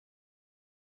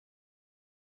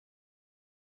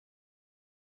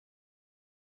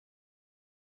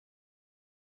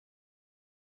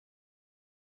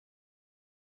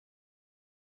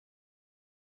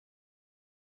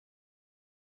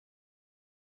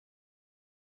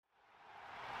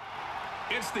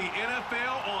It's the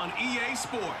NFL on EA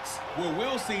Sports, where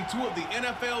we'll see two of the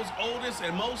NFL's oldest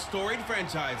and most storied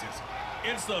franchises.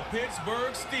 It's the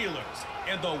Pittsburgh Steelers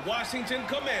and the Washington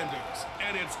Commanders,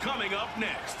 and it's coming up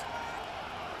next.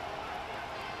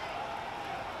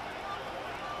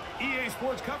 EA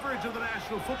Sports coverage of the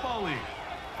National Football League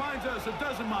finds us a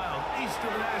dozen miles east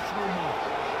of the National Mall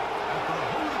at the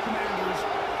home of the Commanders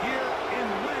here in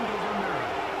Landover,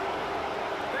 Maryland.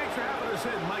 Thanks for having us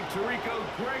in, Mike Tirico,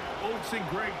 Greg Olsen.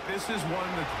 Greg, this is one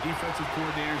that the defensive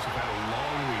coordinators have had a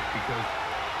long week because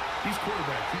these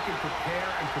quarterbacks, you can prepare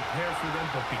for them,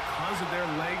 but because of their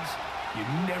legs, you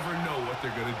never know what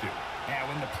they're going to do. Yeah,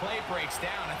 when the play breaks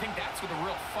down, I think that's where the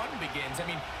real fun begins. I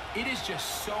mean, it is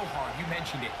just so hard. You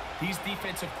mentioned it. These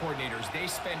defensive coordinators, they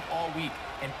spend all week,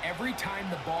 and every time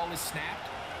the ball is snapped,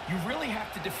 you really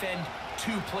have to defend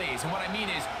two plays. And what I mean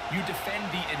is you defend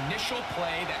the initial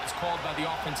play that is called by the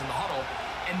offense in the huddle,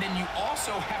 and then you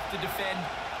also have to defend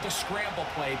the scramble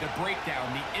play, the breakdown,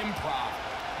 the improv.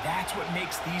 That's what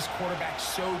makes these quarterbacks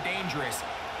so dangerous.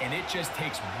 And it just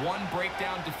takes one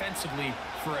breakdown defensively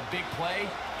for a big play,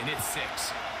 and it's 6.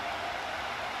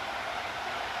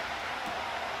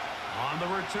 On the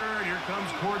return, here comes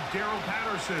Cordero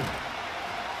Patterson.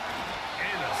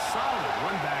 And a solid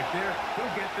run back there.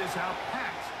 He'll get this out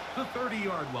past the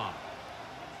 30-yard line.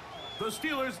 The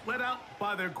Steelers led out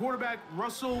by their quarterback,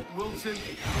 Russell Wilson.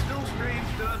 Still strange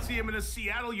to not see him in a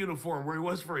Seattle uniform where he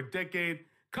was for a decade,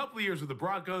 couple of years with the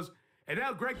Broncos. And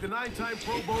now Greg, the 9-time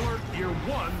Pro Bowler, year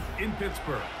 1 in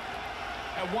Pittsburgh.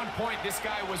 At one point, this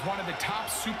guy was one of the top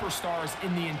superstars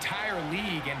in the entire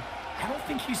league, and I don't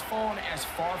think he's fallen as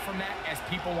far from that as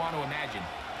people want to imagine.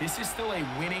 This is still a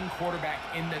winning quarterback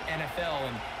in the NFL,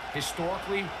 and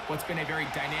historically, what's been a very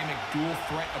dynamic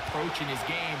dual-threat approach in his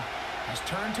game has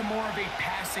turned to more of a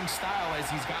passing style as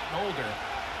he's gotten older.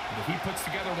 And if he puts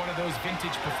together one of those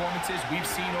vintage performances we've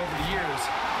seen over the years,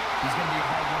 he's going to be a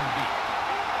hard one to beat.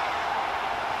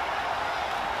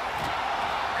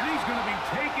 And he's going to be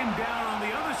taken down on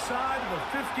the other side of the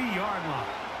 50-yard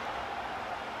line.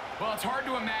 Well, it's hard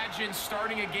to imagine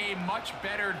starting a game much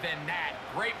better than that.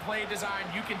 Great play design.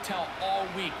 You can tell all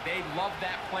week they love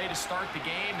that play to start the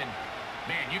game, and,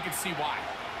 man, you can see why.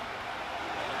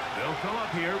 They'll come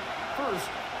up here, 1st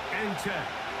and 10.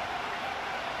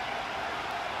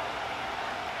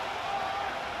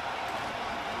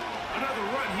 Another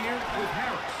run here with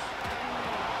Harris.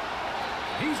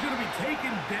 He's going to be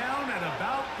taken down at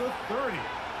about the 30.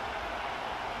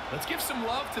 Let's give some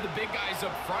love to the big guys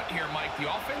up front here, Mike. The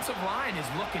offensive line is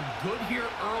looking good here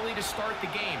early to start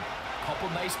the game. Couple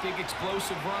nice big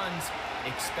explosive runs.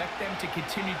 Expect them to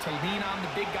continue to lean on the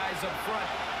big guys up front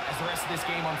as the rest of this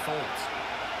game unfolds.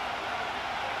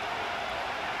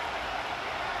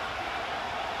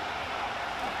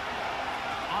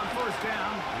 On 1st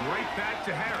down, right back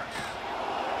to Harris.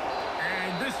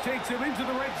 And this takes him into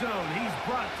the red zone. He's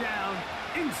brought down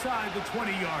inside the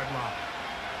 20-yard line.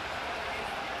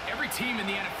 Every team in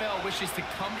the NFL wishes to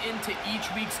come into each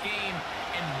week's game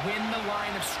and win the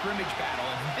line of scrimmage battle.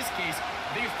 And in this case, I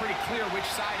think it's pretty clear which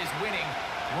side is winning.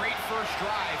 Great first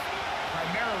drive,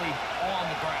 primarily on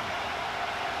the ground.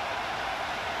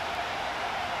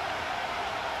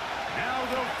 Now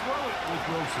they'll throw it with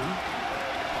Wilson.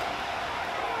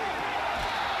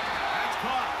 That's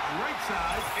caught. Right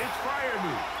side, it's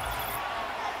Freiermuth.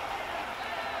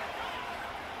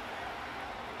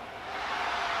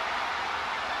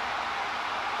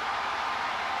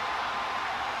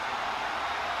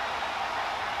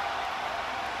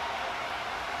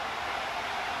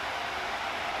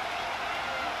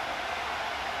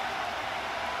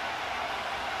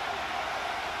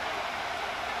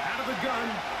 The gun,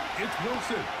 it's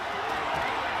Wilson.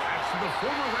 That's to the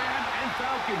former Ram and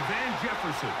Falcon, Van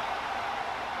Jefferson.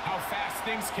 How fast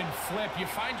things can flip. You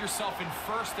find yourself in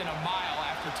 1st and a mile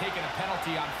after taking a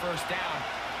penalty on 1st down.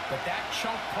 But that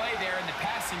chunk play there in the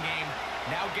passing game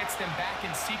now gets them back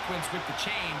in sequence with the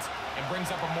chains and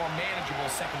brings up a more manageable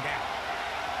 2nd down.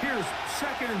 Here's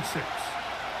 2nd and 6.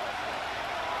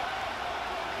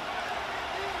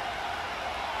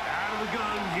 Out of the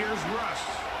gun, here's Russ.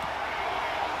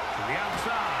 To the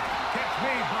outside, catch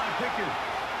made by Pickens.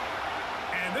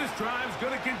 And this drive's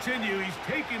going to continue. He's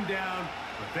taken down,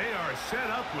 but they are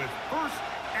set up with 1st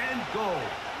and goal.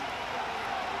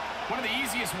 One of the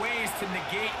easiest ways to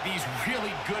negate these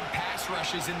really good pass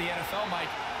rushes in the NFL,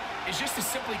 Mike, is just to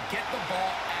simply get the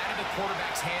ball out of the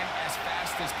quarterback's hand as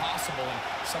fast as possible. And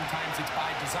sometimes it's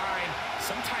by design,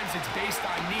 sometimes it's based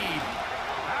on need.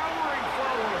 Powering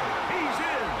forward, he's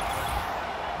in.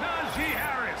 Najee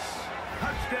Harris.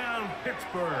 Touchdown,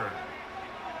 Pittsburgh.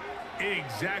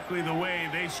 Exactly the way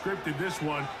they scripted this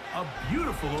one. A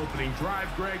beautiful opening drive,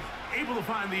 Greg. Able to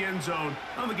find the end zone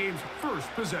on the game's first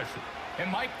possession.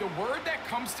 And, Mike, the word that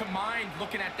comes to mind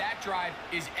looking at that drive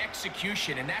is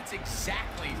execution, and that's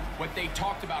exactly what they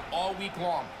talked about all week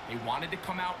long. They wanted to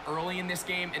come out early in this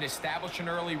game and establish an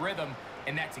early rhythm,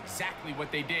 and that's exactly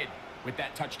what they did with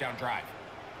that touchdown drive.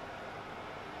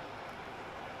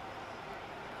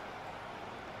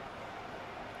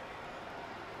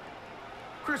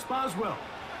 Chris Boswell,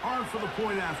 armed for the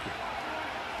point after.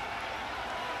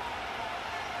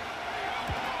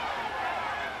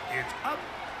 It's up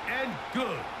and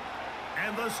good.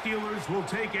 And the Steelers will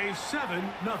take a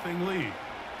 7-0 lead.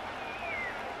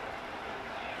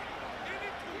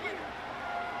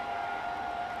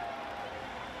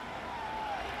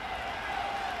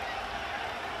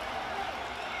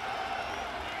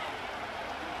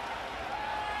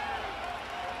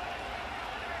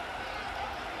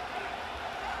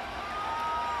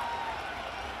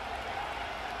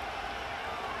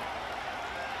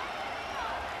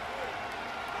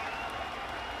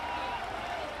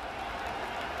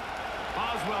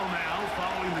 Boswell now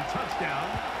following the touchdown.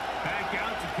 Back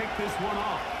out to kick this one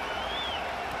off.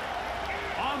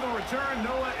 On the return,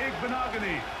 Noah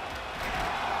Igbenogany.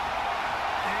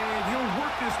 And he'll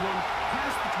work this one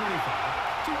past the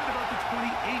 25 to right about the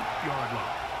 28-yard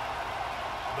line.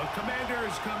 The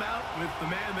Commanders come out with the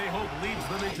man they hope leads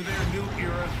them into their new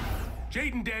era.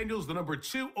 Jaden Daniels, the number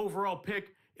 2 overall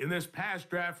pick in this past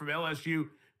draft from LSU.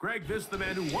 Greg, this is the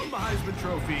man who won the Heisman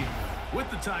Trophy with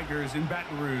the Tigers in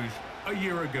Baton Rouge a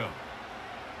year ago.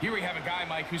 Here we have a guy,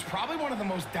 Mike, who's probably one of the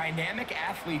most dynamic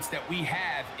athletes that we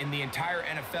have in the entire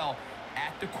NFL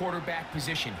at the quarterback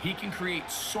position. He can create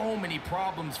so many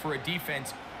problems for a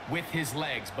defense with his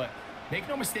legs, but make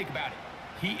no mistake about it,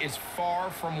 he is far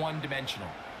from one-dimensional.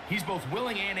 He's both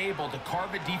willing and able to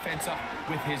carve a defense up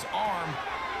with his arm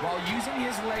while using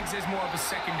his legs as more of a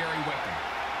secondary weapon.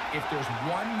 If there's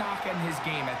one knock on his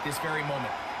game at this very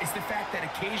moment, it's the fact that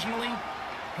occasionally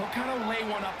he'll kind of lay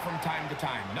one up from time to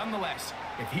time. Nonetheless,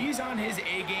 if he's on his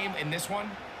A game in this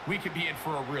one, we could be in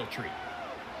for a real treat.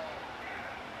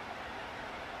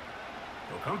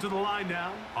 They'll come to the line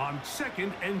now on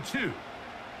 2nd and 2.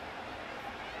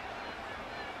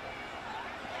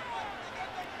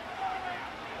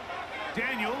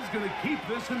 Daniels going to keep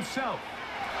this himself.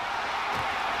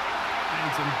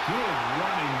 And some good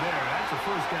running there. That's a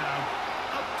first down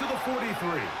up to the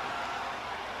 43.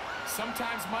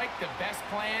 Sometimes, Mike, the best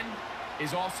plan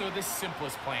is also the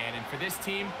simplest plan. And for this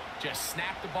team, just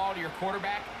snap the ball to your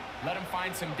quarterback, let him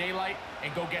find some daylight,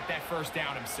 and go get that first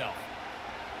down himself.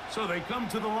 So they come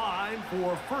to the line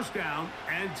for first down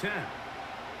and 10.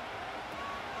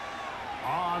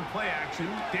 On play action,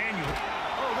 Daniel.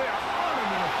 Oh, they are on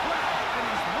him in a flat, and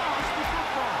he's lost the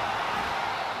football.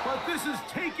 But this is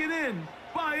taken in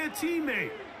by a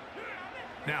teammate.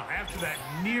 Now, after that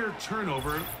near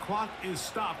turnover, clock is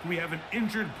stopped. We have an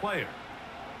injured player.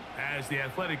 As the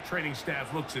athletic training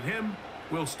staff looks at him,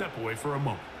 we'll step away for a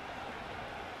moment.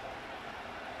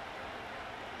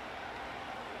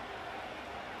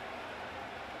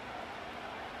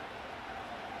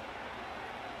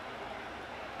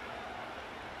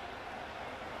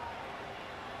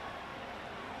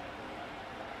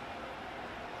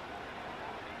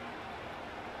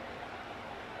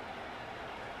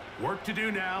 Work to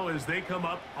do now as they come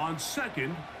up on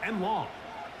 2nd and long.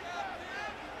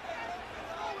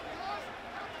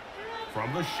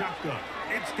 From the shotgun,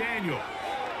 it's Daniel.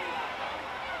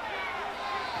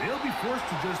 They'll be forced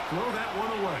to just throw that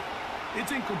one away.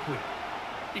 It's incomplete.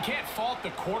 You can't fault the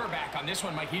quarterback on this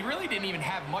one, Mike. He really didn't even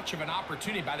have much of an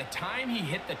opportunity. By the time he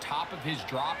hit the top of his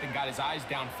drop and got his eyes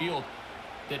downfield,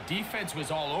 the defense was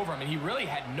all over him, and he really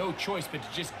had no choice but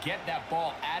to just get that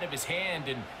ball out of his hand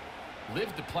and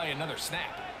live to play another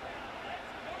snap.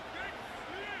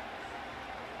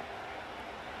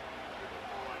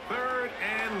 Third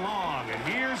and long, and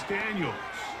here's Daniels.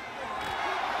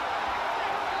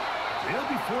 They'll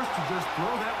be forced to just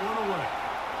throw that one away.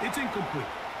 It's incomplete.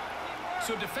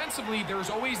 So defensively, there's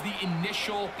always the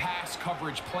initial pass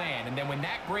coverage plan, and then when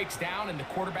that breaks down and the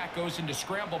quarterback goes into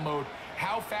scramble mode,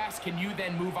 how fast can you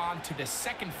then move on to the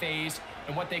second phase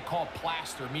and what they call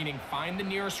plaster, meaning find the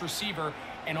nearest receiver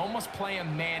and almost play a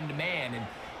man-to-man, and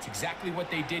it's exactly what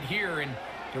they did here, and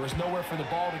there was nowhere for the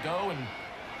ball to go, and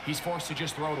he's forced to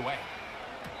just throw it away.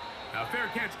 Now, fair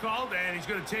catch called, and he's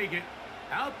going to take it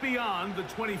out beyond the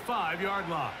 25-yard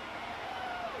line.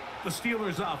 The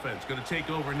Steelers offense going to take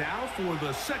over now for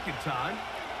the second time.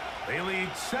 They lead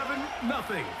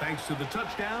 7-0 thanks to the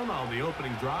touchdown on the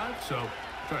opening drive, so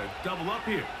try to double up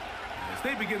here as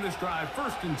they begin this drive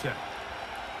 1st and 10.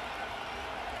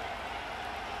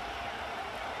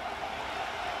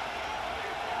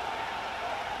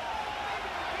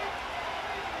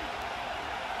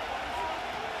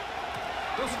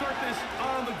 They'll start this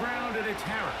on the ground, and it's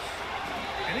Harris.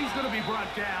 And he's going to be brought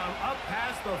down up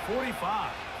past the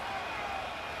 45.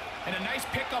 And a nice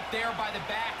pickup there by the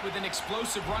back with an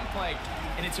explosive run play.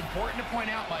 And it's important to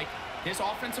point out, Mike, this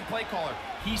offensive play caller,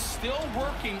 he's still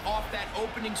working off that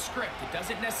opening script. It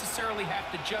doesn't necessarily have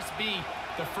to just be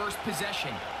the first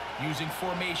possession. Using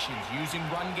formations, using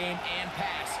run game and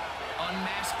pass.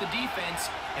 Unmask the defense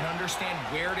and understand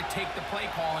where to take the play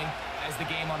calling as the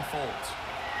game unfolds.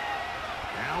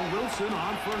 Now Wilson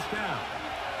on first down.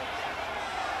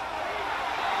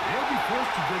 They'll be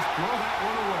forced to just throw that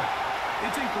one away.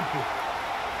 It's incomplete.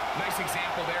 Nice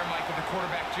example there, Mike, of the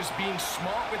quarterback just being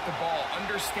smart with the ball,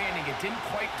 understanding it didn't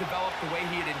quite develop the way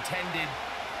he had intended.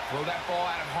 Throw that ball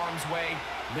out of harm's way,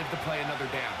 live to play another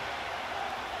down.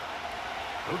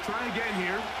 They'll try again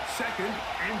here. 2nd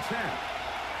and 10.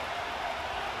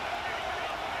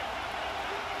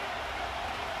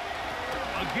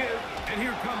 A give, and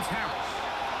here comes Harris.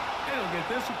 And he'll get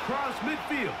this across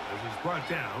midfield as he's brought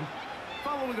down,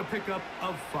 following a pickup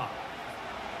of 5.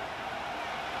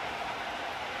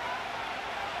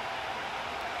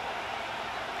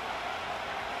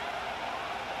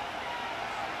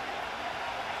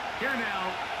 Here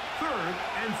now, 3rd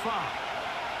and 5.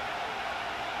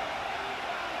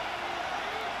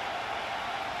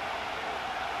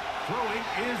 Throwing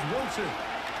is Wilson.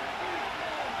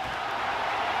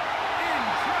 In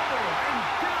trouble, and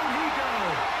down he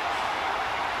goes.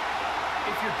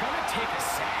 If you're going to take a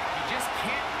sack, you just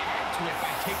can't add to it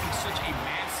by taking such a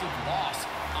massive loss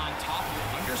on top of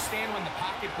it. Understand when the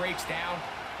pocket breaks down,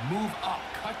 move up,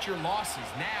 cut your losses.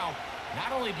 Now,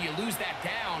 not only do you lose that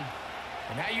down,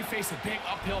 but now you face a big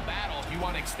uphill battle if you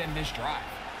want to extend this drive.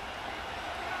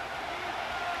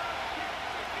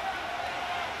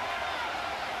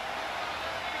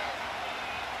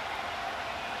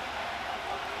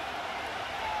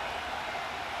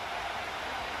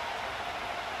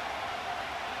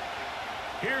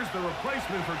 Here's the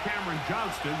replacement for Cameron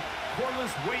Johnston.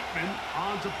 Corliss Waitman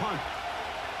on to punt.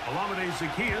 Olamide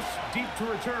Zaccheaus deep to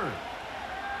return.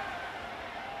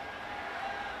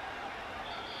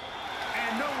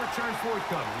 And no return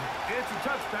forthcoming. It's a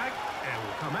touchback and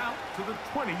will come out to the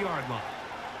 20-yard line.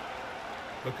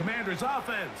 The Commanders'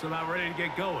 offense about ready to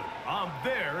get going on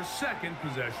their 2nd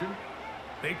possession.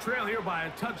 They trail here by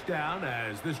a touchdown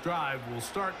as this drive will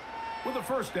start with a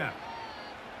first down.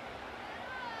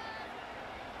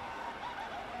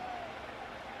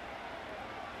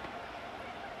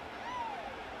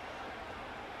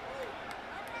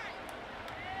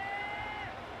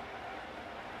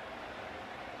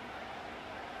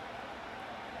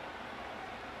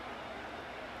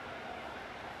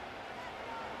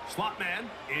 Slot man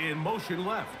in motion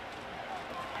left.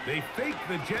 They fake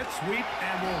the jet sweep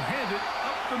and will hand it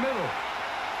up the middle.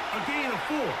 A gain of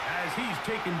 4 as he's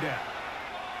taken down.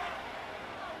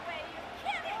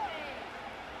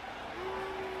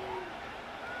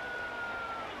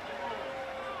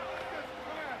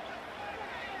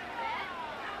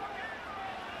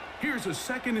 Here's a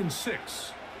 2nd and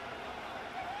 6.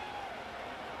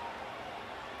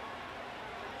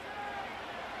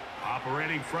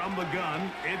 Operating from the gun,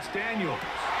 it's Daniels.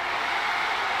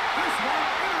 This one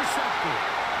intercepted.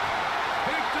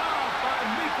 Picked off by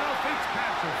Mika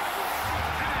Fitzpatrick.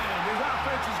 And his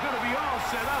offense is going to be all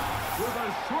set up with a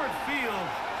short field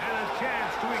and a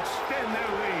chance to extend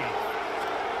their lead.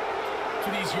 To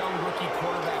these young rookie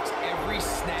quarterbacks, every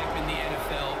snap in the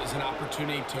NFL is an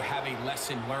opportunity to have a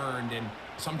lesson learned, and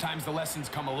sometimes the lessons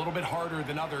come a little bit harder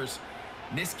than others.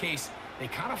 In this case, they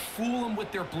kind of fool them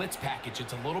with their blitz package.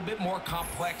 It's a little bit more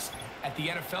complex at the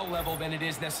NFL level than it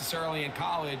is necessarily in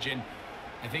college, and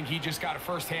I think he just got a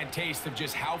first-hand taste of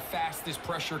just how fast this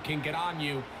pressure can get on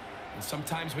you, and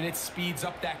sometimes when it speeds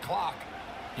up that clock,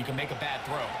 you can make a bad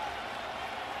throw.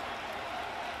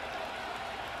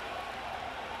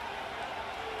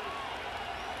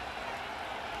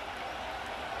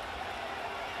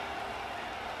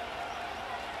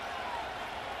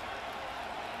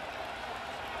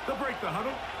 They'll break the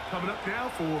huddle. Coming up now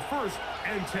for 1st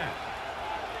and 10.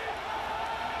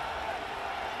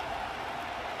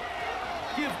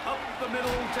 Give up the middle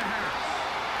to Harris.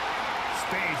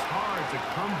 Space hard to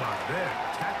come by there.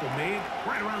 Tackle made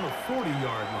right around the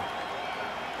 40-yard line.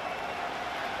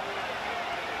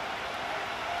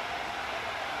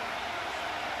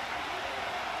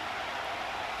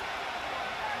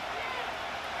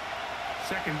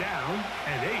 Second down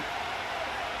and 8.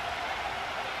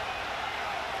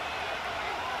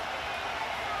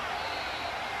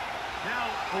 Now,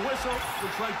 a whistle.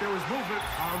 Looks like there was movement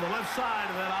on the left side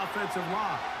of that offensive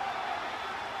line.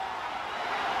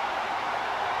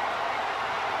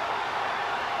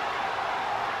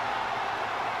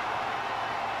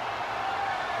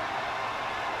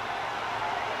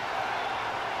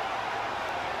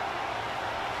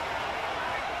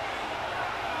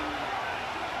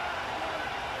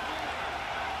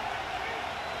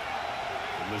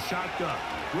 shotgun.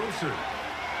 Wilson.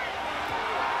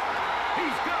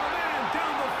 He's got a man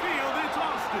down the field. It's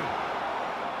Austin.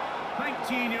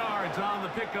 19 yards on the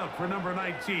pickup for number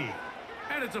 19.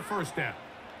 And it's a first down.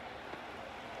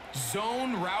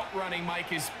 Zone route running,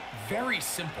 Mike, is very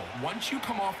simple. Once you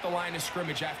come off the line of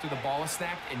scrimmage after the ball is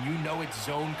snapped and you know it's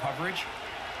zone coverage,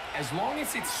 as long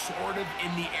as it's sort of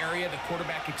in the area the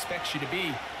quarterback expects you to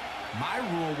be, my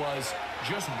rule was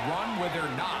just run where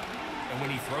they're not. And when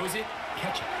he throws it,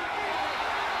 catch it.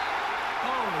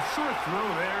 Oh, a short throw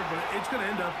there, but it's going to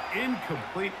end up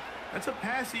incomplete. That's a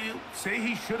pass he'll say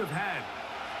he should have had.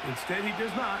 Instead, he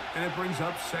does not, and it brings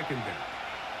up second down.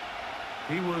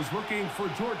 He was looking for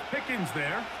George Pickens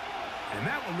there, and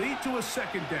that will lead to a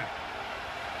second down.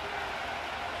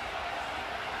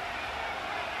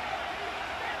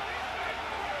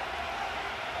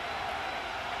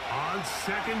 On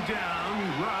second down,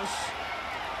 Russ.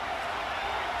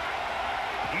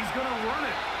 He's going to run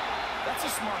it. That's a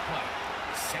smart play.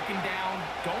 Second down,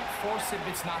 don't force it if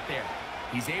it's not there.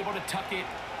 He's able to tuck it,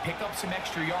 pick up some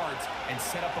extra yards, and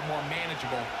set up a more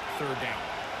manageable third down.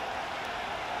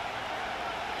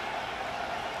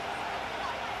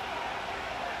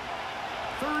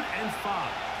 Third and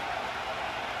 5.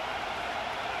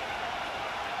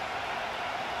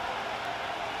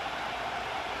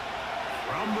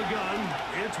 From the gun,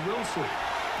 it's Wilson.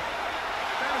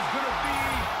 That is going to be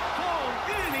hauled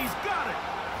in. He's got it.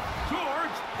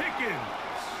 George Pickens.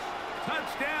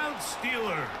 Touchdown,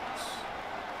 Steelers.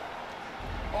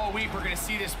 All week, we're going to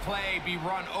see this play be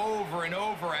run over and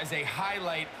over as a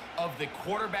highlight of the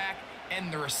quarterback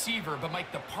and the receiver. But,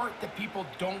 Mike, the part that people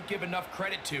don't give enough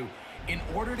credit to, in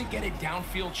order to get a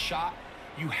downfield shot,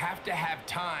 you have to have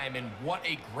time, and what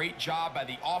a great job by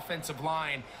the offensive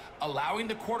line allowing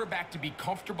the quarterback to be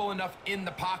comfortable enough in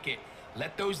the pocket,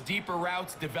 let those deeper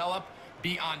routes develop,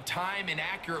 be on time and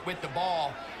accurate with the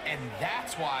ball, and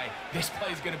that's why this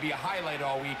play is going to be a highlight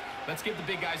all week. Let's give the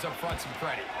big guys up front some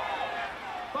credit.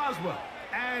 Boswell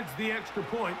adds the extra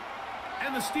point,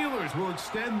 and the Steelers will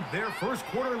extend their first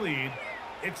quarter lead.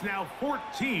 It's now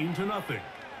 14-0.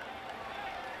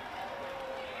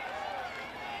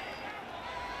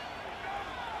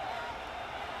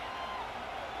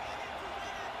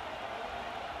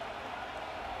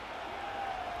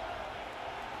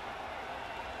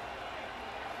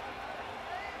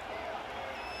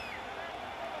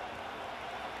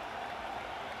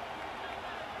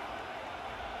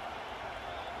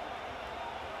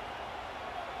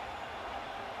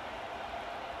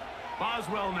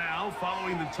 Boswell now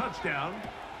following the touchdown.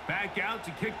 Back out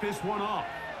to kick this one off.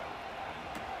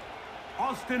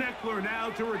 Austin Eckler now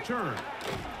to return. And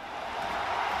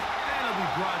he'll be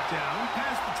brought down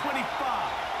past the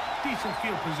 25. Decent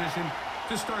field position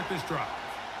to start this drive.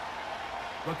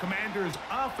 The Commanders'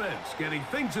 offense getting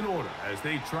things in order as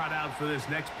they trot out for this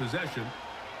next possession.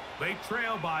 They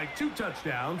trail by 2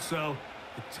 touchdowns, so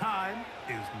the time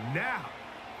is now.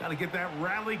 Got to get that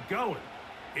rally going.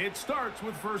 It starts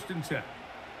with 1st and 10.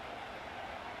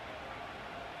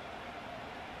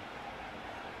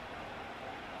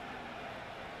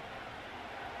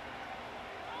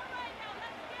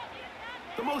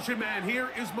 The motion man here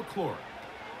is McLaurin.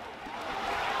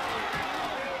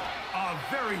 A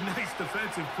very nice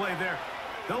defensive play there.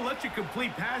 They'll let you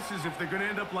complete passes if they're going to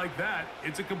end up like that.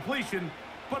 It's a completion,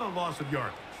 but a loss of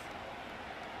yardage.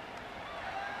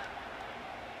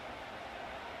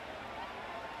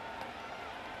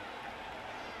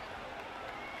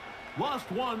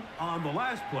 Lost 1 on the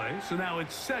last play, so now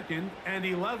it's 2nd and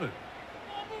 11.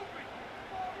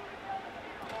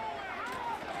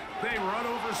 They run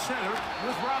over center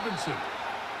with Robinson.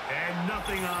 And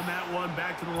nothing on that one.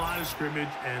 Back to the line of scrimmage,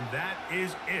 and that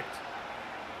is it.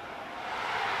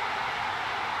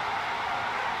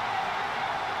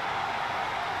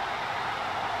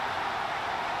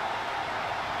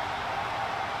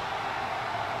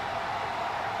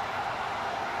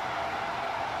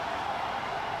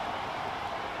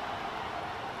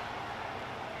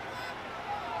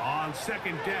 On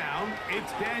 2nd down,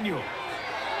 it's Daniels.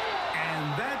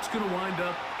 And that's going to wind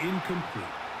up incomplete.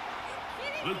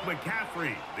 Luke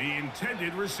McCaffrey, the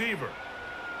intended receiver.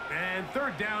 And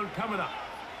 3rd down coming up.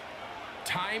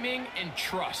 Timing and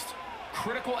trust.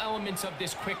 Critical elements of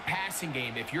this quick passing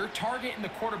game. If your target and the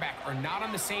quarterback are not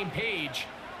on the same page,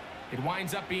 it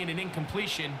winds up being an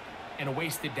incompletion and a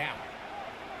wasted down.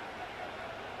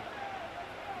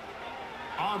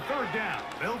 On 3rd down,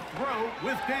 they'll throw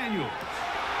with Daniels.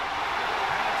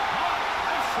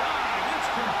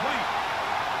 Complete.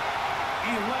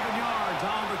 11 yards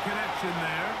on the connection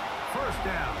there. 1st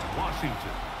down,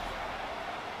 Washington.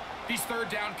 These third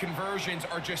down conversions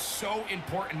are just so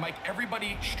important, Mike.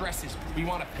 Everybody stresses we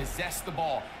want to possess the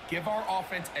ball, give our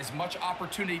offense as much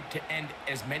opportunity to end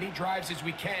as many drives as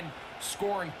we can,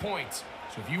 scoring points.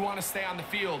 So if you want to stay on the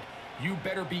field, you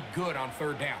better be good on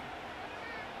third down.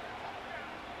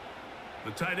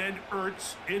 The tight end,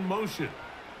 Ertz, in motion.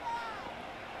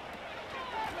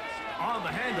 On the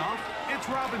handoff, it's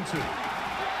Robinson.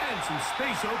 And some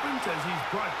space opens as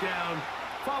he's brought down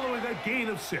following a gain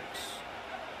of 6.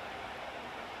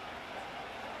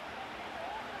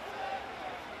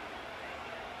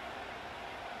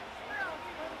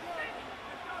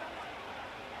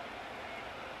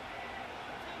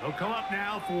 They'll come up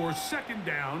now for 2nd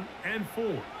down and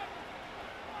 4.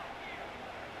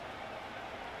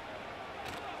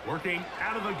 Working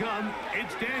out of the gun,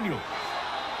 it's Daniel.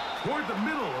 Toward the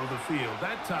middle of the field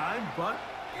that time, but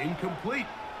incomplete.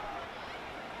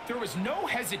 There was no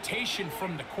hesitation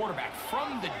from the quarterback.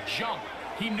 From the jump,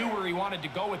 he knew where he wanted to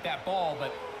go with that ball,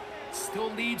 but still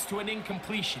leads to an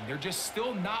incompletion. They're just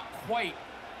still not quite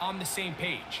on the same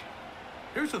page.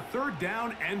 Here's a 3rd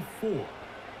down and 4.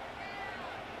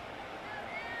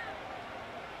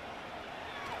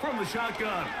 From the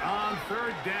shotgun on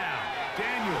 3rd down,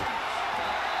 Daniel.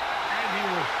 And he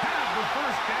will have the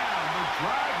 1st down. The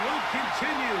drive will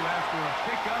continue after a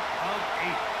pickup of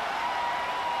 8.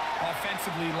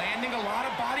 Offensively, landing a lot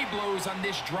of body blows on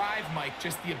this drive, Mike.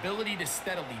 Just the ability to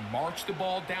steadily march the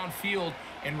ball downfield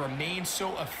and remain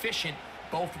so efficient,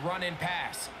 both run and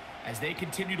pass. As they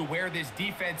continue to wear this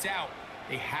defense out,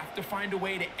 they have to find a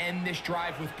way to end this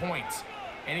drive with points.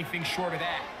 Anything short of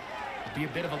that would be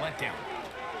a bit of a letdown.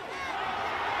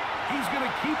 He's going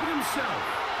to keep it himself.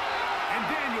 And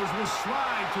Daniels will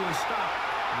slide to a stop.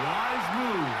 Wise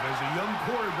move as a young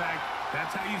quarterback.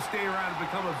 That's how you stay around and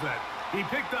become a vet. He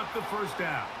picked up the 1st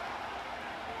down.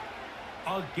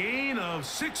 A gain of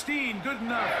 16, good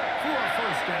enough for a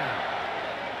 1st down.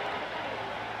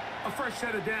 A fresh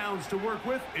set of downs to work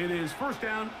with. It is 1st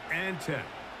down and 10.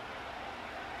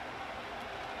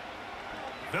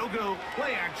 They'll go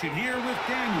play action here with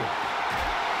Daniel.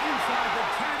 Inside the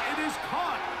 10, it is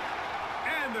caught.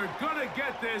 And they're going to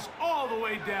get this all the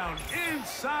way down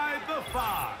inside the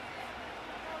 5.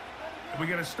 We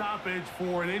get a stoppage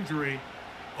for an injury.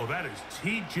 Oh, that is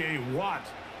T.J. Watt,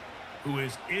 who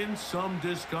is in some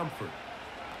discomfort.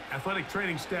 Athletic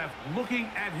training staff looking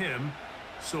at him,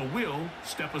 so we'll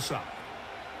step aside.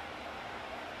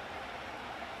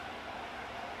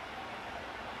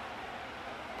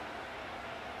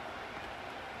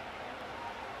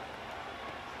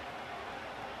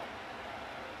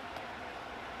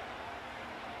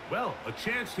 Well, a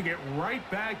chance to get right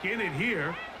back in it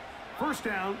here. 1st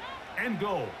down and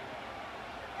goal.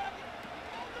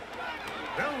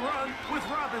 They'll run with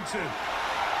Robinson.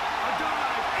 A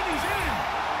dive, and he's in.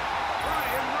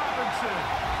 Brian Robinson.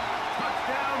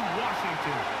 Touchdown,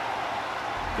 Washington.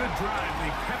 Good drive.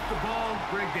 They kept the ball.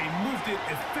 Greg, they moved it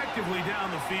effectively down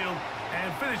the field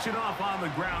and finish it off on the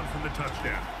ground for the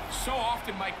touchdown. So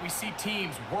often, Mike, we see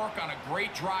teams work on a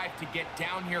great drive to get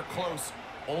down here close,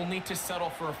 only to settle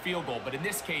for a field goal. But in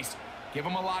this case, give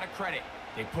them a lot of credit.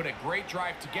 They put a great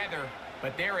drive together,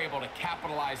 but they're able to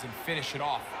capitalize and finish it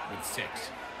off with 6.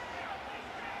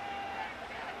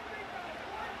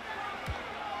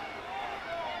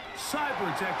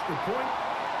 Seibert's extra point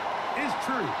is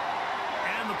true.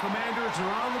 And the Commanders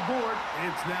are on the board.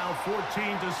 It's now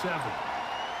 14-7.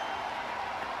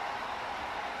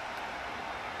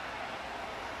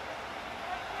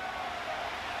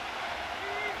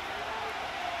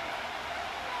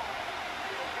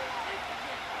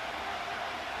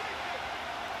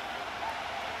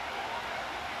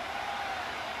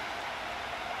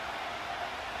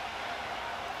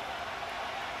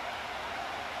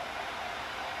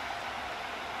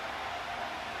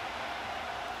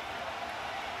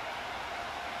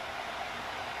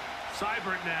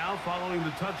 Seibert now following the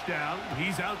touchdown.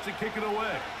 He's out to kick it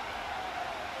away.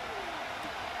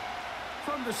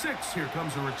 From the 6, here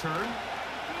comes a return.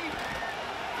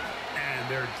 And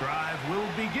their drive will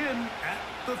begin at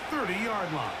the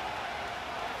 30-yard line.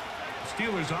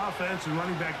 Steelers offense and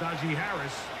running back Najee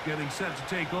Harris getting set to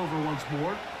take over once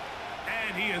more.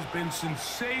 And he has been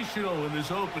sensational in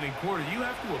this opening quarter. You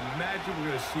have to imagine we're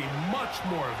going to see much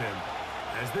more of him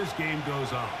as this game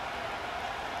goes on.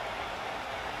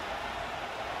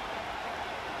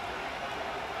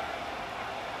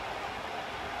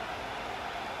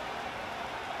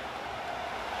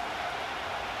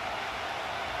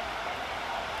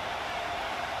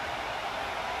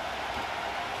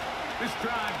 This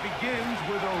drive begins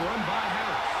with a run by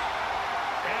Harris.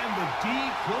 And the D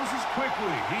closes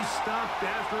quickly. He's stopped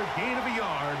after a gain of a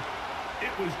yard.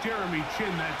 It was Jeremy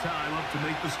Chin that time up to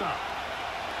make the stop.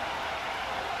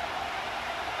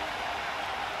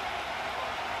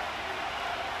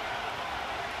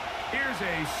 Here's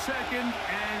a 2nd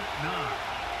and 9.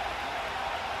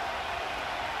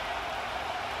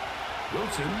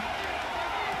 Wilson.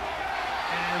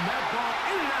 And that ball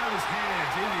in and out of his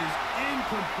hands. It is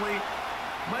incomplete.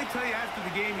 Might tell you after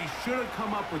the game he should have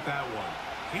come up with that one.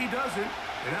 He doesn't,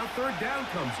 and now 3rd down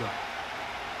comes up.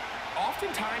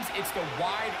 Oftentimes, it's the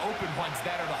wide open ones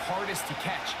that are the hardest to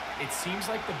catch. It seems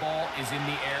like the ball is in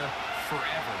the air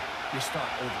forever. You start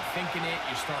overthinking it.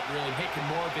 You start really making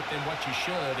more of it than what you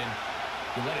should, and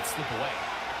you let it slip away.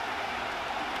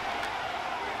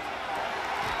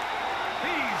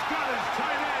 He's got his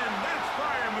tight end. That's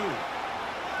fire move.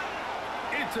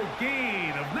 It's a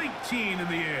gain of 19 in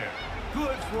the air.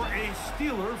 Good for a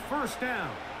Steeler 1st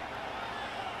down.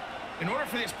 In order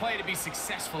for this play to be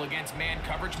successful against man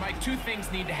coverage, Mike, 2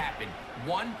 things need to happen.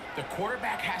 1, the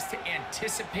quarterback has to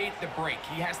anticipate the break.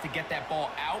 He has to get that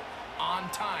ball out on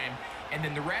time. And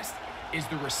then the rest is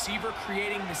the receiver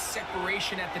creating the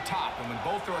separation at the top. And when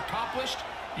both are accomplished,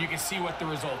 you can see what the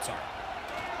results are.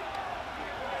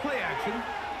 Play action.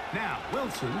 Now,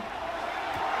 Wilson.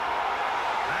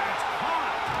 That's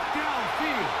caught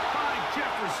downfield by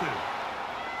Jefferson.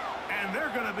 And they're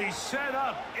going to be set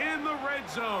up in the red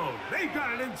zone. They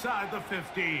got it inside the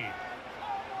 15.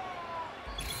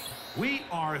 We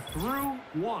are through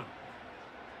 1.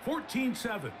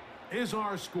 14-7 is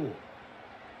our score.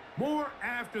 More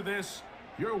after this.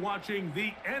 You're watching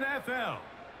the NFL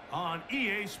on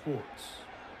EA Sports.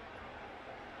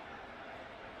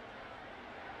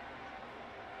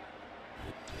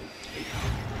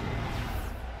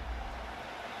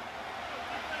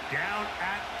 Down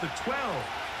at the 12.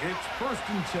 It's 1st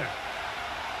and 10.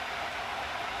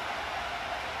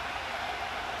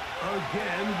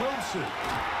 Again, Wilson.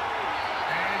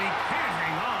 And he can't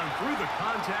hang on through the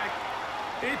contact.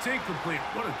 It's incomplete.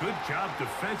 What a good job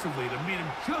defensively to meet him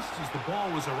just as the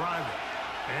ball was arriving.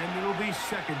 And it'll be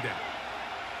 2nd down.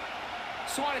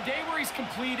 So on a day where he's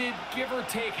completed, give or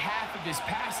take half of his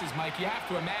passes, Mike, you have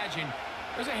to imagine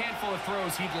there's a handful of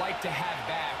throws he'd like to have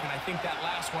back, and I think that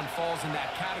last one falls in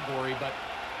that category. But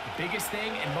the biggest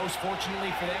thing, and most fortunately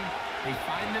for them, they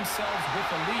find themselves with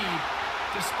a lead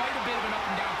despite a bit of an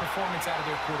up-and-down performance out of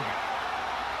their quarterback.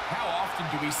 How often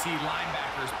do we see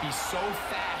linebackers be so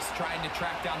fast trying to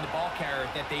track down the ball carrier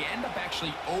that they end up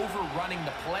actually overrunning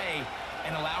the play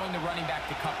and allowing the running back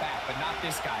to cut back? But not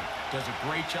this guy. Does a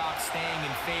great job staying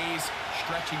in phase,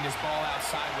 stretching this ball out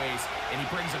sideways, and he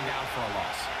brings him down for a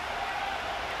loss.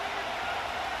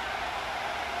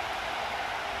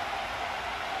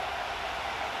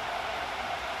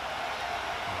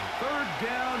 3rd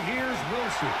down, here's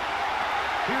Wilson.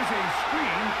 Here's a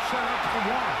screen set up for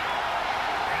 1.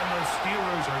 And the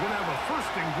Steelers are going to have a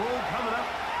 1st and goal coming up.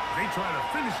 They try to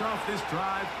finish off this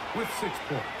drive with 6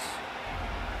 points.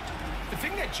 The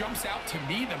thing that jumps out to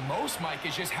me the most, Mike,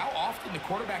 is just how often the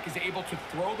quarterback is able to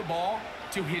throw the ball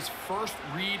to his first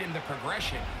read in the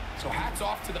progression. So hats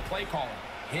off to the play caller.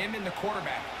 Him and the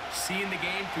quarterback seeing the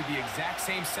game through the exact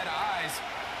same set of eyes,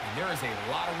 and there is a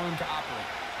lot of room to operate.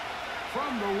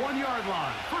 From the 1-yard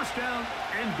line, 1st down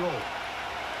and goal.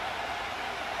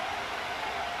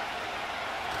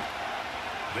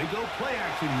 They go play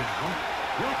action now.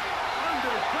 Look,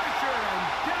 under pressure, and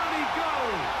down he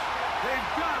goes. They've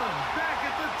got him back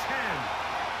at the 10.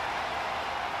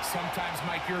 Sometimes,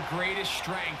 Mike, your greatest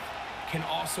strength can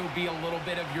also be a little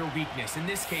bit of your weakness. In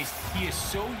this case, he is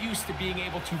so used to being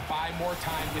able to buy more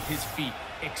time with his feet,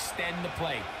 extend the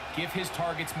play, give his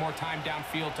targets more time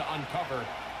downfield to uncover.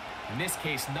 In this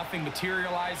case, nothing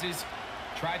materializes,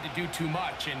 tried to do too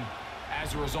much, and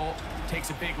as a result, takes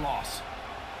a big loss.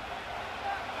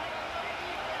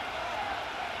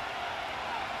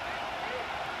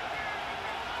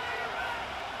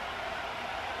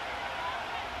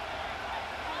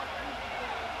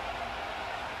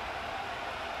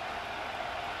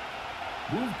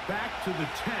 Moved back to the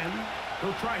 10.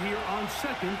 They'll try here on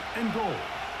 2nd and goal.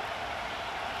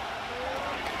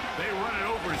 They run it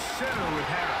over center with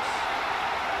Harris.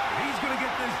 He's going to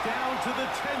get this down to the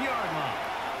 10-yard line.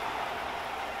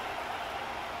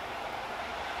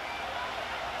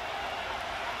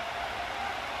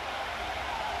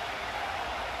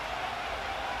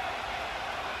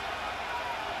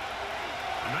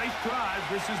 A nice drive.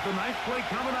 This is the 9th play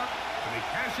coming up, and they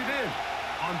cash it in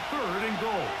on 3rd and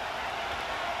goal.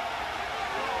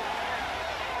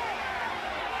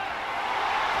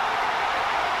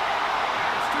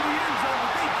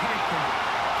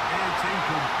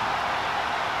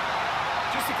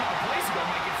 Just a couple plays ago,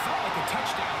 Mike, it felt like a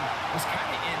touchdown was kind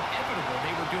of inevitable.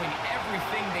 They were doing everything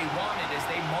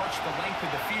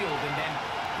of the field, and then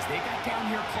as they got down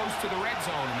here close to the red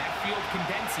zone and that field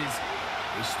condenses,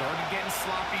 they started getting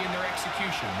sloppy in their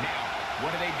execution. Now,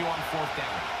 what do they do on fourth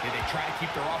down? Do they try to keep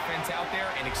their offense out there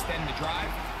and extend the drive,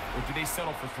 or do they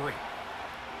settle for 3?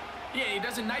 Yeah, he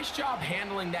does a nice job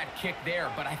handling that kick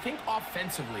there, but I think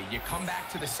offensively, you come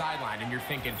back to the sideline and you're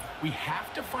thinking, we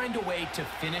have to find a way to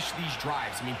finish these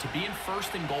drives. I mean, to be in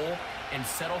first and goal and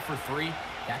settle for 3,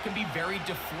 that can be very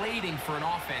deflating for an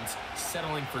offense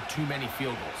settling for too many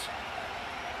field goals.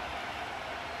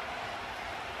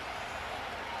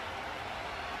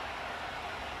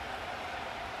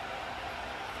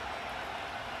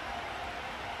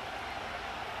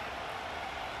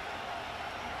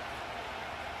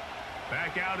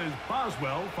 Back out is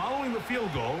Boswell following the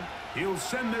field goal. He'll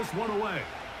send this one away.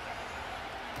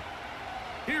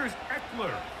 Here's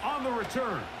Eckler on the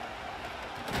return.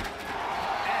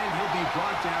 And he'll be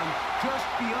brought down just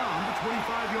beyond the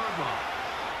 25-yard line.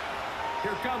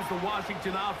 Here comes the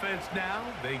Washington offense now.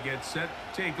 They get set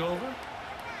to take over.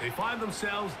 They find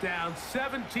themselves down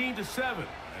 17-7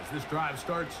 as this drive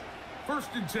starts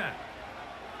 1st and 10.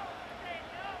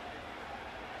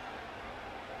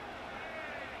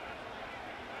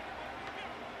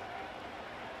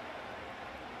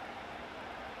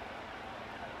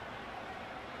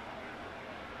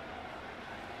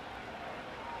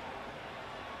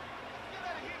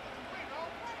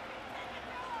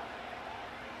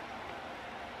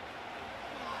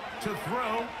 To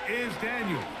throw is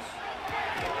Daniels.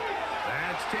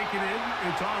 That's taken in.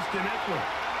 It's Austin Eckler.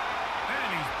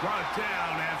 And he's brought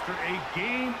down after a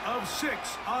gain of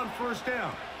 6 on 1st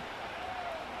down.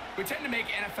 We tend to make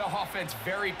NFL offense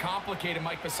very complicated,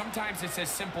 Mike, but sometimes it's as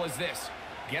simple as this.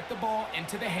 Get the ball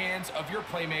into the hands of your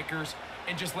playmakers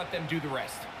and just let them do the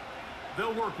rest.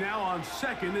 They'll work now on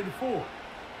 2nd and 4.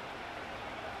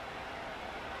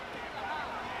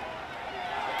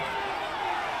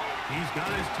 He's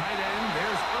got his tight end.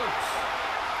 There's Ertz.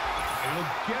 He'll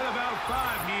get about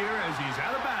 5 here as he's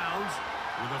out of bounds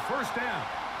with a 1st down.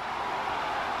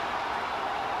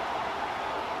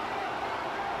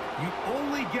 You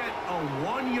only get a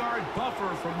 1-yard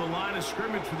buffer from the line of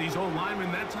scrimmage for these old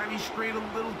linemen. That time he strayed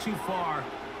a little too far,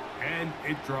 and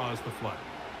it draws the flag.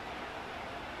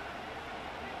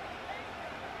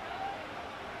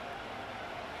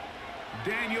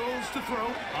 Daniels to throw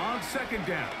on 2nd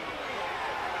down.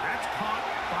 That's caught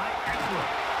by Eckler.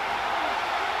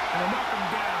 And they'll knock him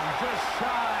down just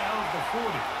shy of the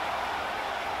 40.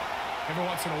 Every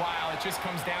once in a while, it just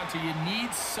comes down to you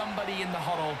need somebody in the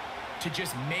huddle to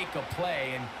just make a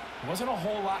play. And it wasn't a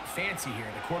whole lot fancy here.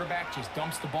 The quarterback just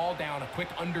dumps the ball down, a quick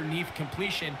underneath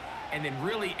completion, and then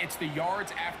really it's the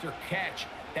yards after catch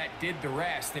that did the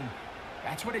rest. And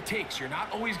that's what it takes. You're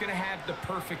not always going to have the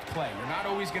perfect play. You're not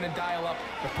always going to dial up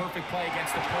the perfect play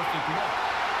against the perfect look.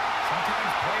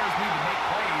 Sometimes players need to make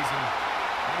plays, and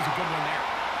that was a good one there.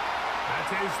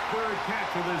 That's his 3rd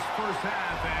catch of this 1st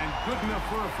half, and good enough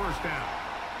for a 1st down.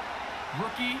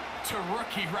 Rookie to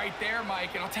rookie right there,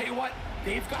 Mike. And I'll tell you what,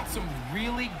 they've got some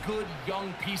really good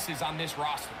young pieces on this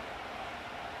roster.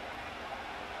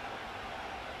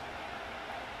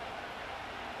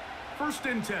 First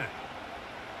and 10.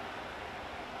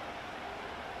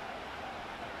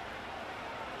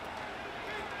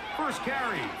 First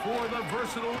carry for the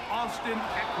versatile Austin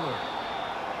Eckler.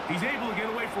 He's able to get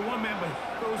away from one man,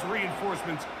 but those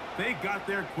reinforcements, they got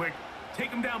there quick. Take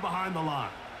him down behind the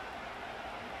line.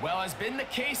 Well, has been the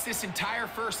case this entire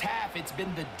 1st half. It's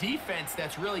been the defense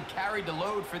that's really carried the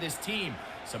load for this team.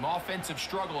 Some offensive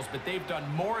struggles, but they've done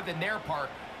more than their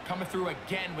part, coming through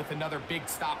again with another big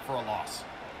stop for a loss.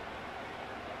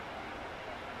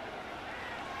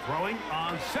 Throwing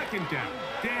on 2nd down.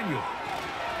 Daniel.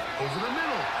 Over the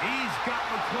middle. He's got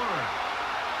McLaurin.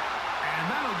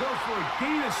 And that'll go for a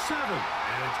gain of 7.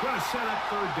 And it's going to set up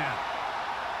 3rd down.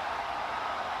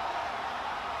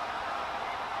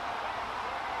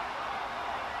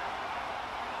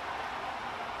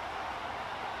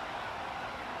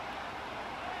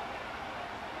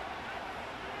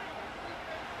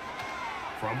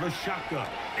 From the shotgun,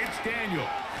 it's Daniel.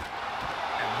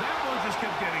 And that one just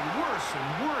kept getting worse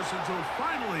and worse until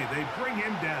finally they bring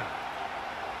him down.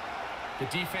 The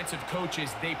defensive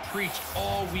coaches, they preached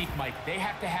all week, Mike. They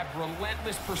have to have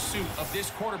relentless pursuit of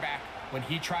this quarterback when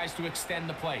he tries to extend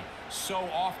the play. So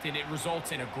often it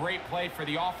results in a great play for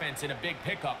the offense and a big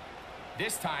pickup.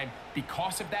 This time,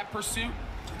 because of that pursuit,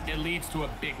 it leads to a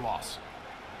big loss.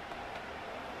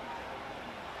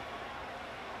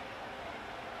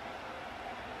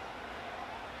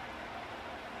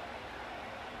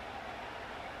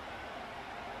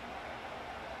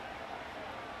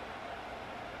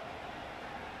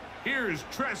 Here's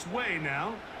Tress Way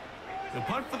now. The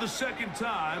punt for the second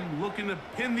time, looking to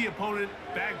pin the opponent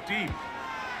back deep.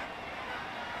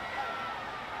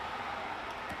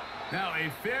 Now a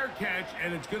fair catch,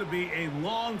 and it's going to be a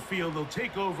long field. They'll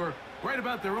take over right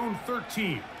about their own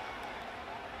 13.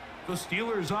 The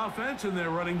Steelers offense and their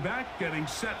running back getting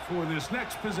set for this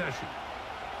next possession.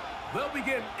 They'll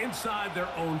begin inside their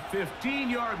own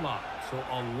 15-yard line, so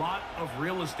a lot of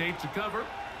real estate to cover.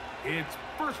 It's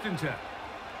 1st and 10.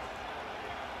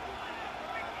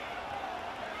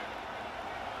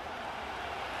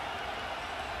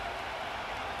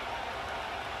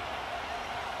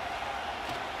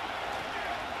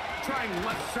 Trying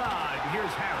left side,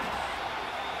 here's Harris.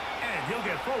 And he'll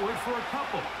get forward for a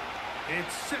couple.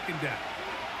 It's 2nd down.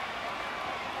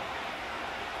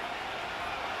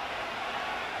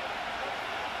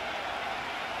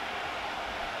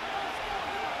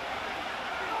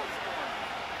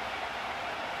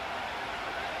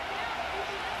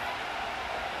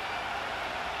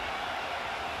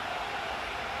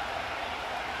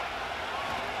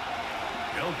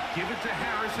 They'll give it to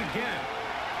Harris again.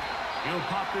 He'll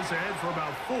pop this ahead for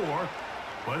about 4,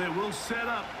 but it will set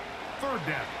up 3rd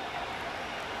down.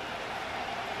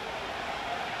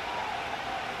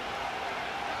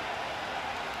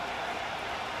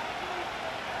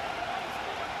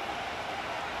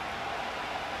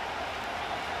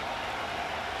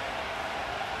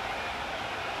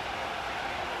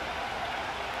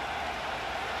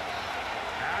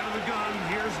 Out of the gun,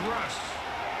 here's Russ.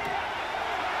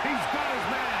 He's got his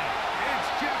man. It's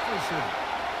Jefferson.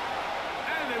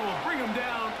 They will bring him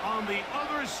down on the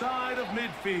other side of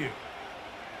midfield.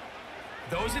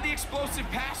 Those are the explosive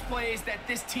pass plays that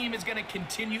this team is going to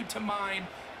continue to mine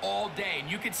all day. And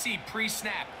you can see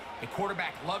pre-snap, the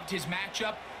quarterback loved his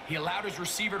matchup. He allowed his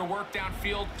receiver to work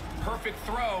downfield. Perfect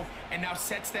throw, and now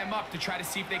sets them up to try to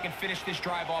see if they can finish this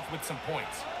drive off with some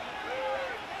points.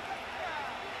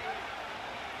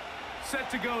 Set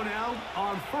to go now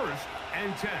on 1st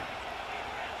and 10.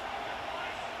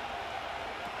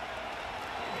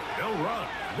 They'll run.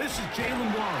 This is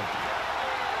Jalen Warren.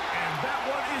 And that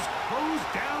one is closed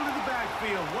down in the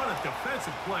backfield. What a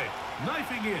defensive play.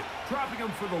 Knifing in, dropping him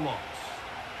for the loss.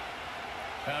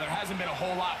 There hasn't been a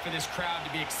whole lot for this crowd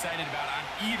to be excited about on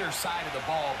either side of the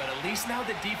ball, but at least now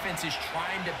the defense is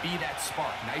trying to be that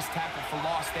spark. Nice tackle for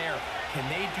loss there. Can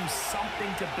they do something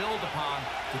to build upon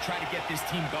to try to get this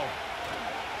team going?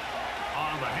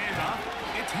 On the handoff,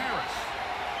 it's Harris.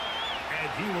 And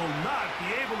he will not be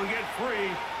able to get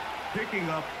free. Picking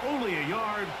up only a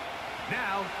yard.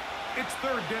 Now, it's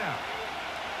 3rd down.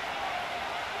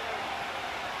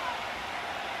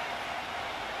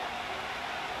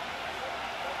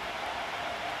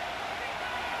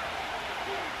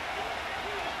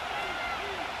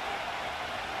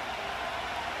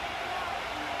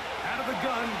 Out of the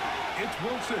gun, it's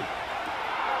Wilson.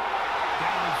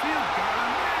 Down the field, got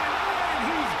him, and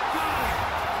he's got it.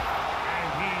 And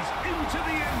he's into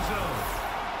the end zone.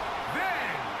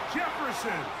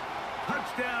 Jefferson,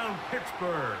 touchdown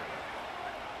Pittsburgh.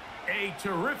 A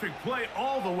terrific play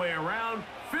all the way around,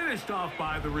 finished off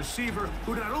by the receiver,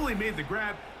 who not only made the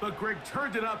grab, but Greg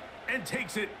turned it up and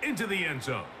takes it into the end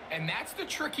zone. And that's the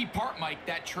tricky part, Mike,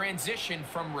 that transition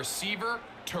from receiver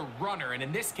to runner. And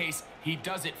in this case, he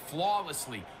does it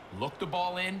flawlessly. Look the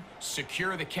ball in,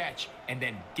 secure the catch, and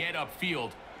then get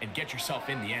upfield and get yourself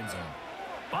in the end zone.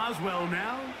 Boswell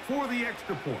now for the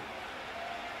extra point.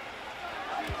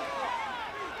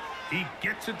 He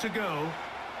gets it to go,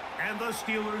 and the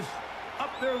Steelers up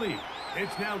their lead.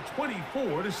 It's now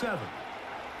 24-7.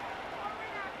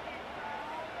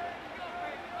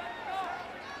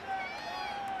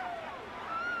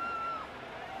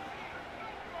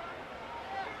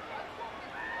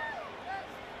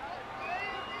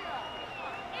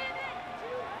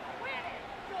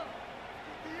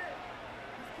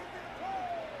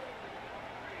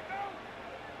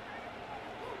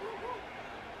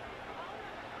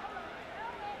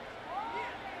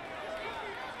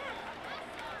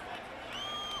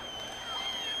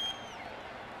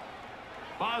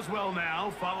 Boswell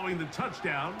now following the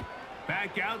touchdown.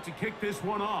 Back out to kick this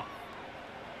one off.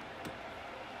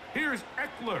 Here's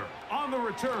Eckler on the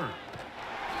return.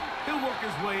 He'll work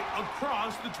his way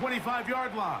across the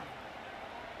 25-yard line.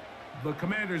 The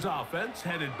Commanders' offense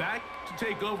headed back to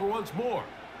take over once more.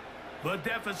 The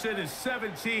deficit is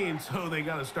 17, so they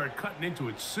got to start cutting into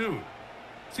it soon.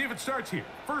 See if it starts here.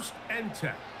 1st and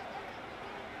 10.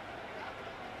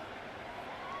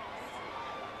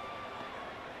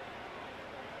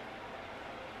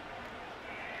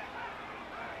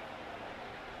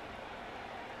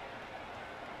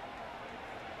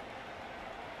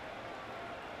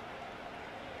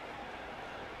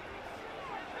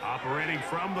 Operating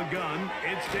from the gun,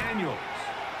 it's Daniels.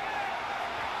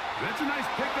 That's a nice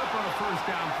pickup on a first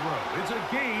down throw. It's a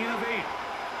gain of 8.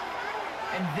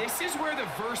 And this is where the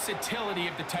versatility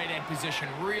of the tight end position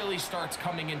really starts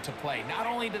coming into play. Not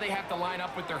only do they have to line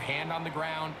up with their hand on the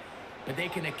ground, but they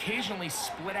can occasionally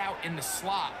split out in the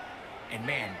slot. And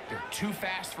man, they're too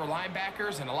fast for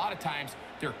linebackers, and a lot of times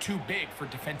they're too big for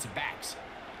defensive backs.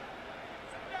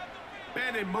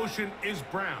 Man in motion is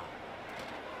Brown.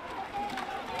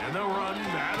 And they'll run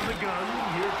out of the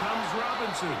gun. Here comes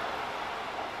Robinson.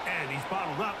 And he's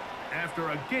bottled up after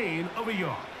a gain of a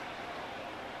yard.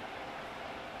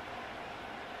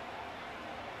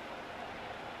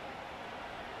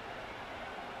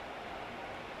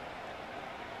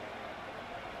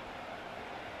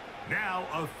 Now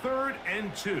a 3rd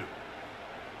and 2.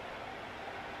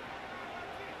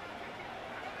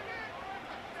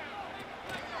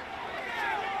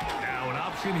 Now an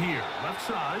option here, left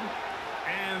side.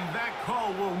 And that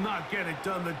call will not get it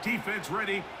done. The defense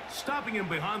ready, stopping him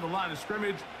behind the line of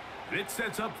scrimmage. It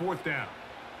sets up 4th down.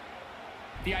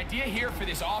 The idea here for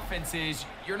this offense is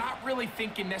you're not really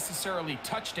thinking necessarily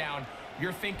touchdown.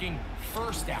 You're thinking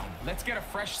first down. Let's get a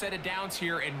fresh set of downs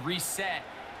here and reset.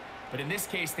 But in this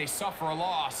case, they suffer a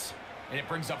loss, and it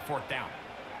brings up 4th down.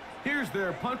 Here's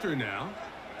their punter now,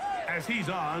 as he's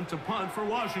on to punt for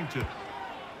Washington.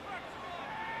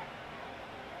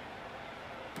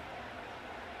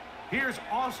 Here's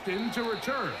Austin to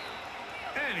return.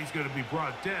 And he's going to be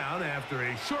brought down after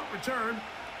a short return.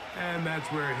 And that's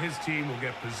where his team will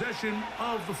get possession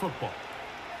of the football.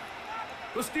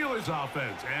 The Steelers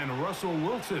offense and Russell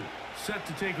Wilson set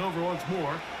to take over once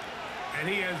more. And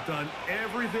he has done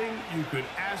everything you could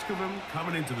ask of him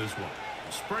coming into this one.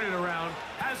 Spread it around,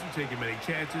 hasn't taken many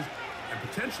chances, and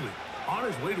potentially on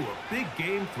his way to a big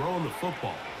game throwing the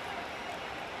football.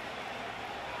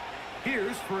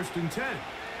 Here's 1st and 10.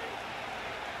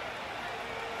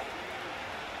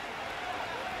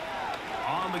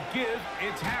 On the give,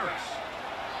 it's Harris.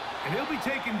 And he'll be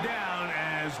taken down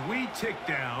as we tick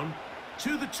down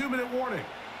to the 2-minute warning.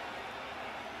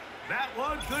 That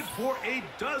one good for a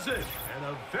dozen. And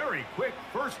a very quick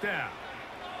first down.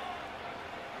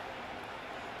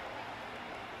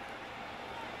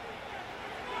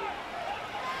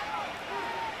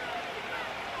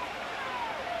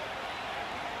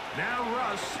 Now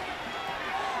Russ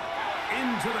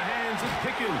into the hands of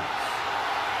Pickens.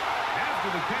 After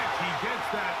the catch, he gets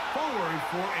that forward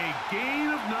for a gain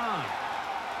of 9.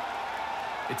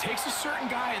 It takes a certain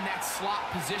guy in that slot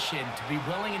position to be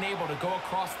willing and able to go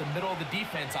across the middle of the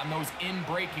defense on those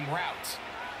in-breaking routes.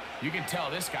 You can tell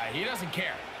this guy, he doesn't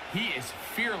care. He is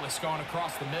fearless going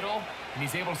across the middle, and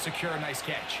he's able to secure a nice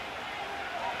catch.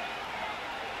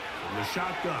 From the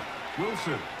shotgun,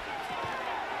 Wilson.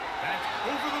 That's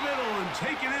over the middle and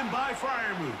taken in by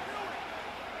Freiermuth.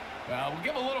 Well, we'll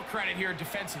give a little credit here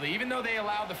defensively. Even though they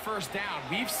allowed the first down,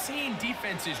 we've seen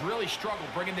defenses really struggle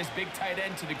bringing this big tight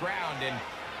end to the ground, and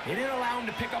they didn't allow him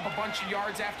to pick up a bunch of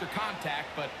yards after contact,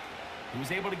 but he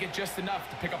was able to get just enough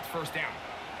to pick up the first down.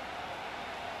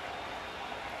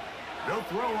 They'll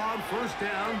throw on first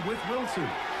down with Wilson.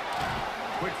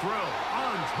 Quick throw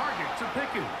on target to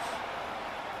Pickens.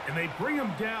 And they bring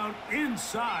him down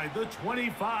inside the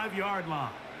 25-yard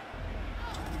line.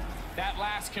 That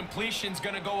last completion's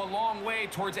going to go a long way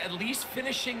towards at least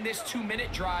finishing this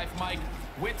 2-minute drive, Mike,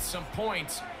 with some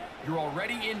points. You're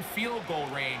already in field goal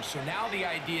range, so now the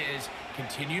idea is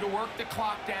continue to work the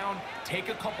clock down, take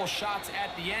a couple shots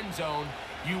at the end zone.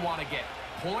 You want to get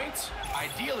points,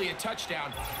 ideally a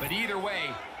touchdown, but either way,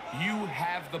 you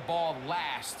have the ball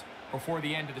last before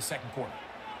the end of the second quarter.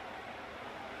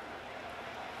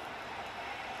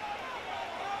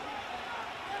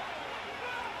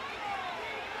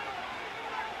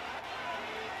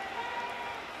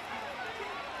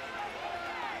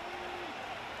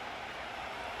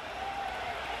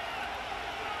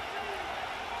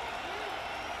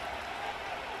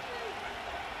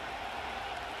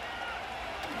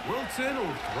 Wilson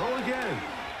will throw again.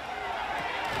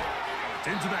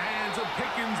 Into the hands of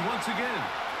Pickens once again.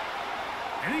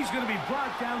 And he's going to be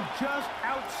brought down just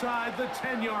outside the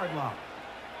 10-yard line.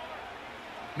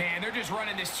 Man, they're just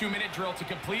running this 2-minute drill to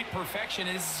complete perfection.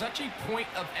 And it's such a point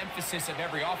of emphasis of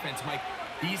every offense, Mike.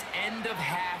 These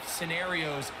end-of-half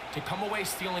scenarios to come away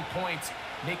stealing points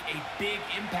make a big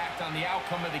impact on the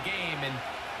outcome of the game. And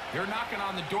they're knocking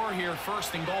on the door here,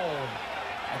 1st and goal.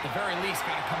 At the very least,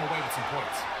 got to come away with some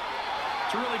points.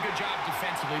 It's a really good job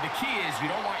defensively. The key is you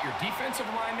don't want your defensive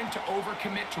linemen to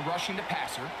overcommit to rushing the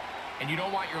passer, and you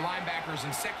don't want your linebackers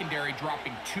and secondary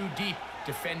dropping too deep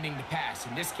defending the pass.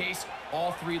 In this case,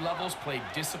 all 3 levels played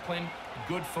disciplined,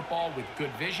 good football with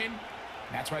good vision,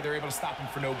 That's why they're able to stop him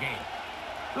for no gain.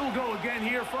 They'll go again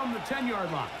here from the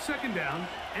 10-yard line. Second down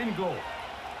and goal.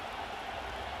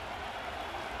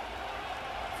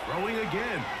 Throwing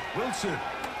again. Wilson.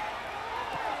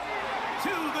 To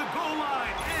the goal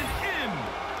line and in.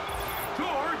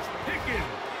 George Pickens.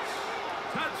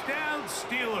 Touchdown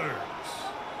Steelers.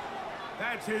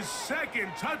 That's his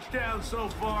second touchdown so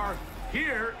far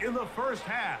here in the first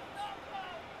half.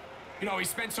 You know, we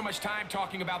spent so much time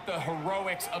talking about the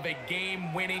heroics of a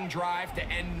game-winning drive to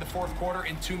end the fourth quarter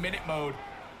in 2-minute mode.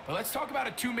 But let's talk about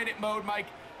a 2-minute mode, Mike,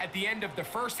 at the end of the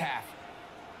first half.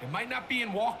 It might not be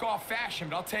in walk-off fashion,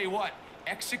 but I'll tell you what,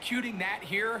 executing that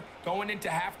here going into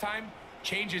halftime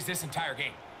changes this entire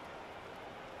game.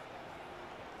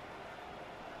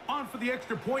 On for the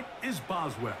extra point is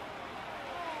Boswell.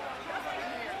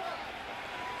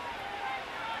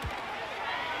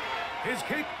 His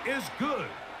kick is good.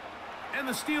 And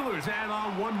the Steelers add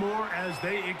on one more as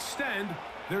they extend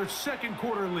their second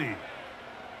quarter lead.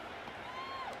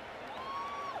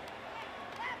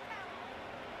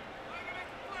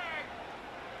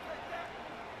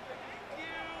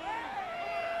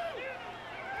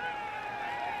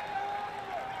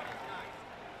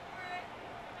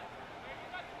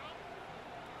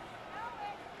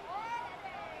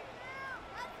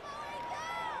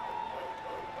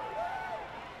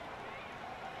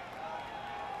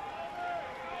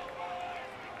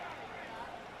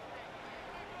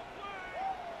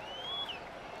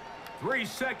 Three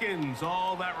seconds,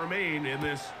 all that remain in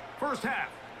this first half,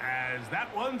 as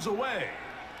that one's away.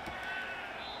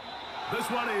 This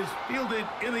one is fielded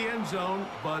in the end zone,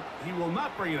 but he will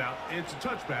not bring it out. It's a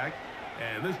touchback,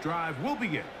 and this drive will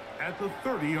begin at the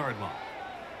 30-yard line.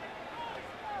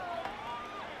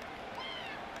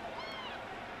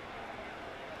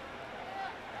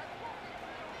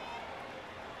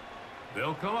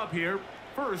 They'll come up here,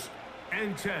 1st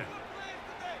and 10.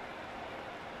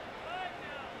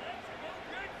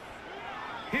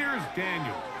 Here's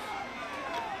Daniels.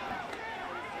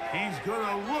 He's going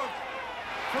to look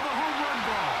for the home run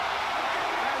ball.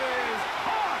 That is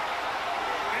caught.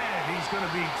 And he's going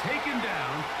to be taken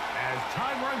down as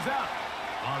time runs out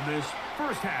on this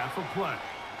first half of play.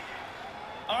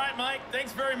 All right, Mike,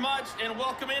 thanks very much, and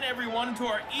welcome in everyone to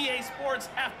our EA Sports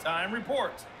Halftime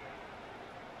Report.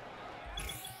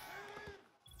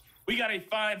 We got a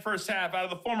fine first half out of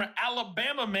the former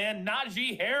Alabama man,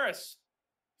 Najee Harris.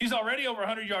 He's already over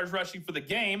 100 yards rushing for the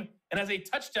game and has a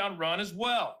touchdown run as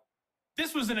well.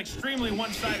 This was an extremely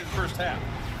one-sided first half.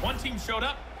 One team showed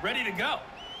up, ready to go.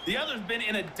 The other's been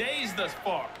in a daze thus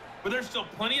far, but there's still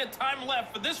plenty of time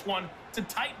left for this one to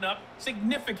tighten up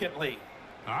significantly.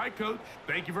 All right, Coach,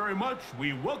 thank you very much.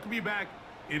 We welcome you back.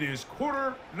 It is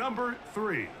quarter number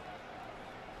 3.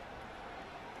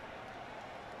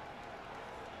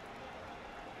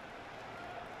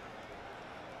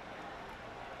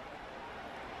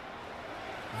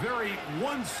 Very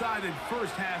one-sided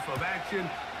first half of action.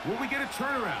 Will we get a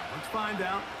turnaround? Let's find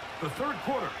out. The third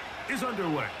quarter is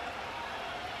underway.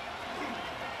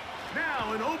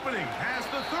 Now an opening past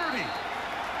the 30.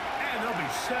 And they'll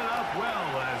be set up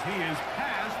well as he is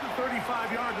past the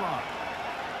 35-yard line.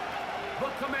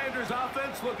 The Commanders'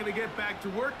 offense looking to get back to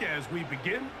work as we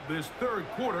begin this third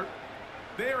quarter.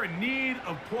 They are in need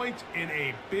of points in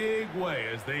a big way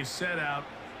as they set out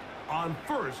on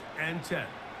 1st and 10.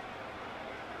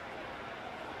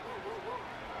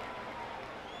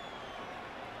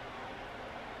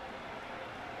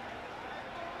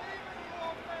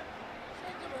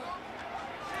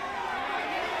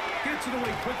 Gets it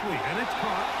away quickly, and it's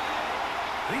caught.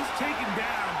 He's taken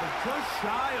down, but just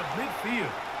shy of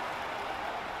midfield.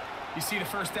 You see the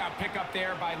first down pickup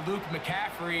there by Luke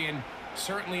McCaffrey, and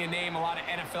certainly a name a lot of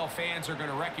NFL fans are going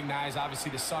to recognize.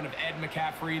 Obviously the son of Ed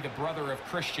McCaffrey, the brother of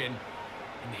Christian.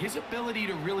 And his ability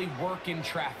to really work in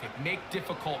traffic, make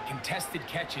difficult, contested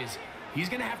catches. He's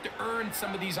going to have to earn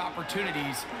some of these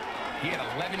opportunities. He had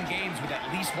 11 games with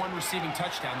at least one receiving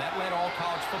touchdown. That led all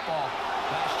college football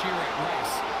last year at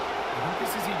Rice. I think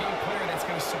this is a young player that's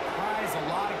going to surprise a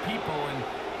lot of people and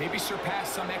maybe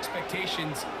surpass some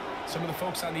expectations some of the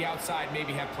folks on the outside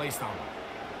maybe have placed on him.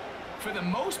 For the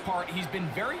most part, he's been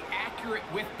very accurate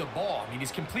with the ball. I mean,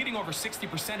 he's completing over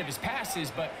 60% of his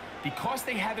passes, but because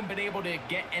they haven't been able to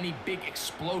get any big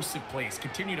explosive plays,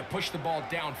 continue to push the ball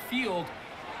downfield,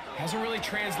 hasn't really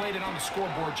translated on the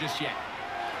scoreboard just yet.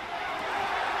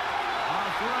 A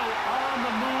throw on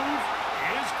the move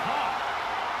is caught.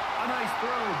 A nice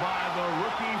throw by the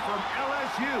rookie from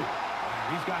LSU.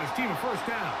 And he's got his team a first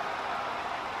down.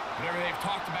 Whatever they've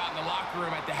talked about in the locker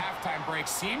room at the halftime break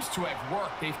seems to have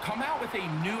worked. They've come out with a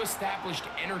new established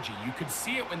energy. You could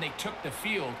see it when they took the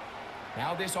field.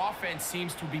 Now this offense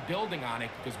seems to be building on it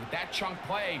because with that chunk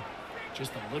play,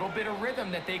 just a little bit of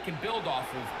rhythm that they can build off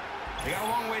of. They got a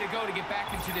long way to go to get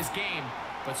back into this game,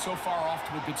 but so far off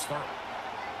to a good start.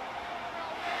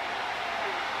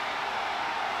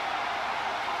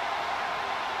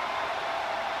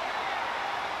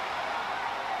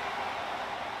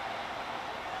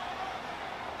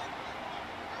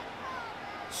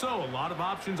 So, a lot of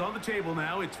options on the table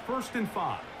now. It's 1st and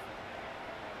 5.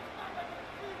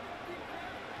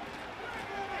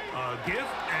 A gift,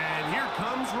 and here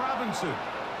comes Robinson.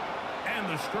 And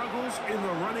the struggles in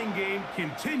the running game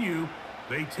continue.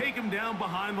 They take him down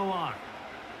behind the line.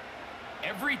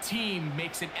 Every team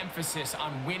makes an emphasis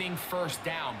on winning first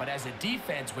down, but as a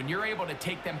defense, when you're able to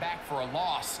take them back for a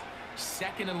loss,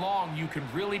 2nd and long, you can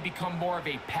really become more of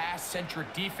a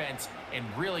pass-centric defense and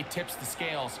really tips the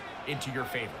scales into your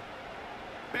favor.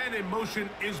 Man in motion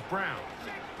is Brown.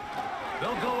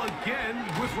 They'll go again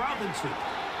with Robinson.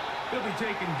 He'll be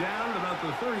taken down at about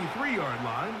the 33-yard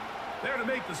line. There to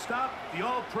make the stop, the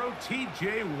All-Pro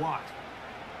T.J. Watt.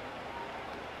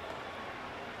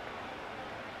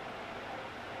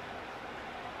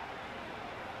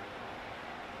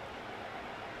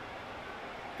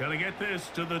 Gonna get this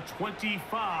to the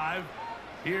 25.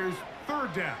 Here's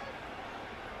 3rd down.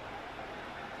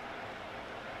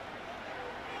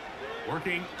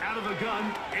 Working out of the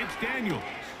gun, it's Daniels.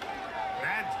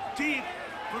 That's deep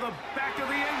for the back of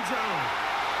the end zone.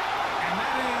 And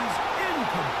that is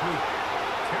incomplete.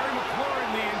 Terry McLaurin,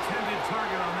 the intended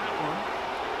target on that one.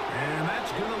 And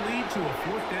that's going to lead to a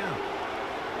 4th down.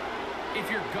 If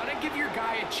you're going to give your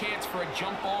guy a chance for a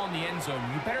jump ball in the end zone,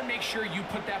 you better make sure you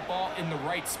put that ball in the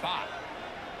right spot.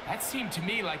 That seemed to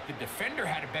me like the defender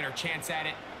had a better chance at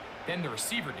it than the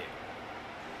receiver did.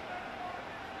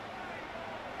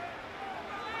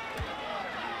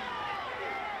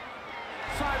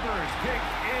 Cyber's kick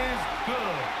is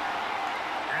good.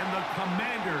 And the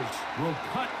Commanders will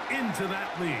cut into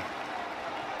that lead.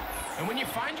 And when you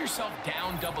find yourself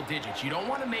down double digits, you don't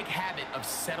want to make habit of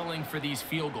settling for these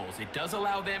field goals. It does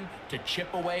allow them to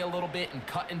chip away a little bit and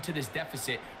cut into this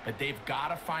deficit, but they've got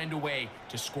to find a way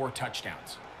to score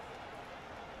touchdowns.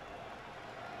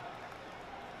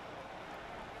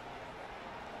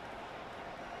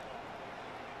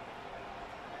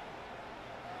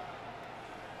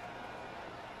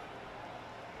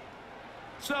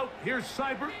 So here's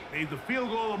Cyber, made the field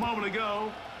goal a moment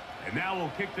ago, and now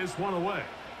we'll kick this one away.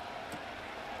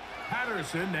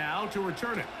 Patterson now to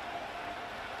return it.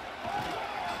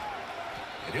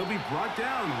 And he'll be brought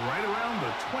down right around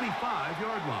the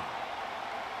 25-yard line.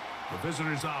 The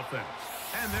visitors' offense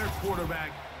and their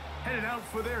quarterback headed out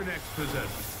for their next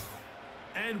possession.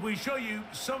 And we show you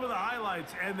some of the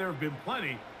highlights, and there have been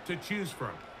plenty to choose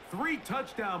from. 3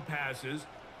 touchdown passes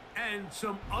and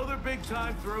some other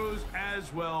big-time throws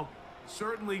as well.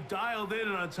 Certainly dialed in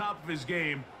and on top of his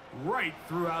game right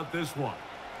throughout this one.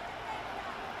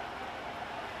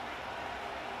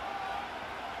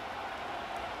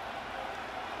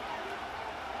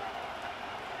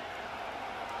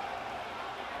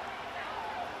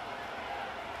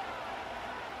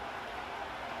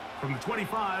 From the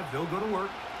 25, they'll go to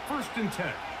work. 1st and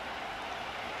 10.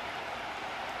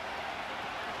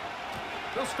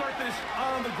 They'll start this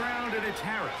on the ground, and it's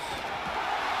Harris.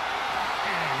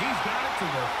 And he's got it to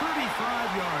the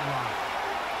 35-yard line.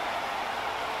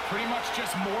 Pretty much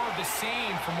just more of the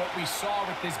same from what we saw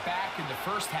with this back in the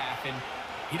first half. And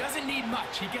he doesn't need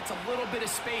much. He gets a little bit of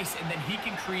space, and then he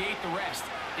can create the rest.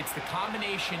 It's the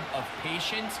combination of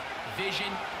patience,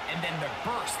 vision, and then the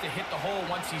burst to hit the hole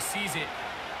once he sees it.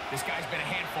 This guy's been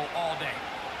a handful all day.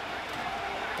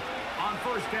 On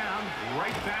 1st down,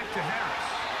 right back to Harris.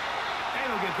 And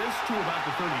he'll get this to about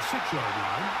the 36-yard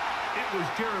line. It was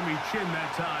Jeremy Chin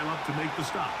that time up to make the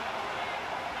stop.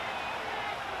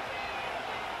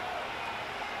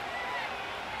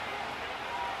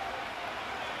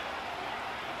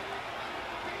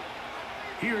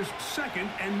 Here's 2nd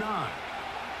and 9.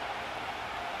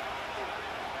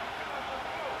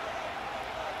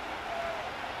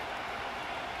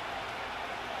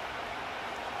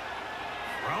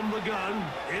 From the gun,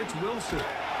 it's Wilson.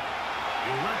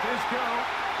 He'll let this go.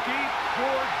 Deep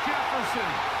for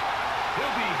Jefferson.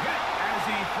 He'll be hit as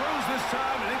he throws this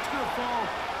time, and it's going to fall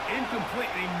incomplete.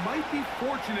 He might be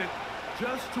fortunate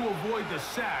just to avoid the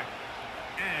sack,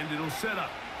 and it'll set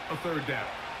up a 3rd down.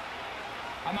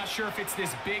 I'm not sure if it's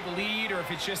this big lead or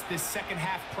if it's just this second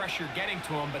half pressure getting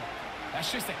to him, but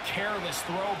that's just a careless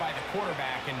throw by the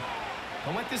quarterback. And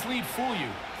don't let this lead fool you.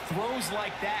 Throws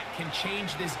like that can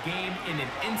change this game in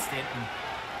an instant. And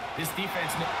this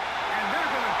defense... And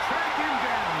they're going to track him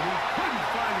down. He couldn't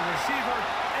find a receiver,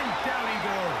 and down he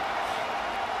goes.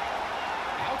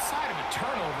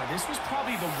 turnover, this was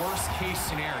probably the worst-case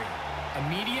scenario.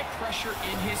 Immediate pressure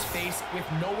in his face with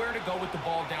nowhere to go with the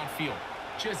ball downfield.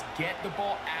 Just get the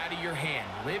ball out of your hand.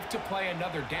 Live to play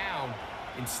another down.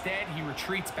 Instead, he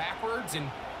retreats backwards and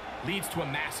leads to a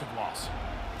massive loss.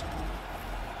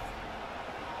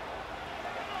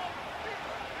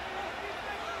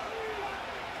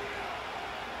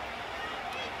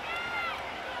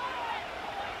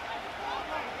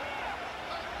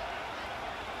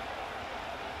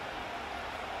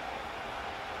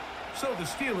 So the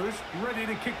Steelers ready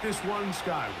to kick this one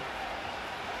skyward.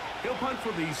 He'll punt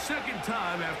for the second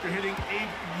time after hitting a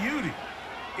beauty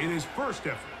in his first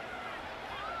effort.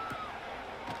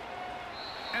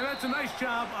 And that's a nice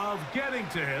job of getting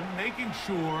to him, making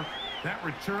sure that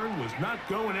return was not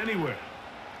going anywhere.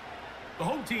 The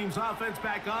home team's offense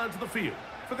back onto the field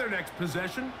for their next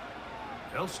possession.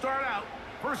 They'll start out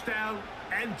first down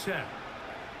and 10.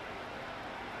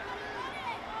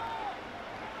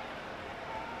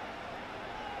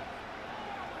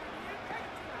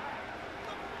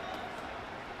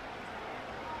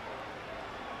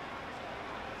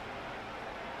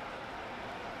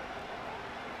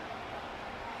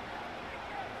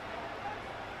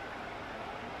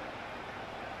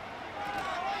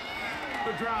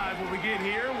 The drive will begin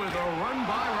here with a run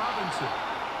by Robinson.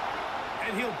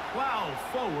 And he'll plow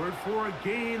forward for a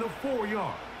gain of 4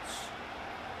 yards.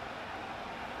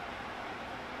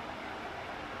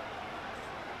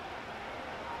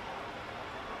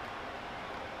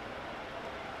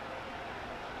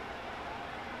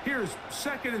 Here's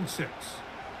 2nd and 6.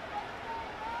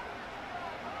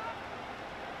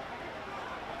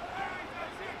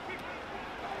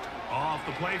 Off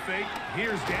the play fake,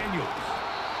 here's Daniels.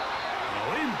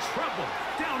 In trouble.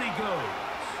 Down he goes.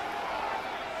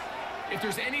 If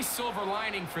there's any silver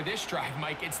lining for this drive,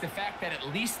 Mike, it's the fact that at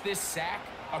least this sack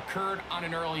occurred on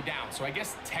an early down. So I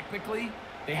guess technically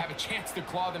they have a chance to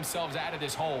claw themselves out of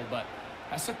this hole, but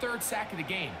that's the 3rd sack of the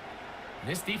game. And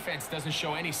this defense doesn't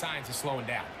show any signs of slowing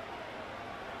down.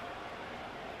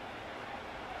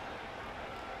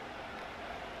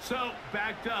 So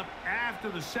backed up after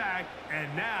the sack,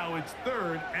 and now it's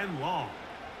 3rd and long.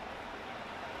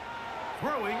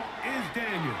 Throwing is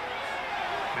Daniels.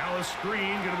 Now a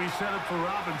screen going to be set up for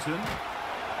Robinson.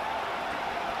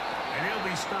 And he'll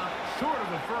be stopped short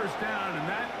of a first down, and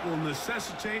that will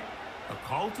necessitate a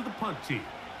call to the punt team.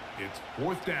 It's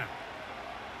 4th down.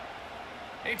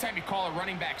 Anytime you call a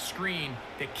running back screen,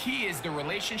 the key is the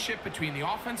relationship between the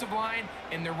offensive line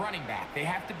and the running back. They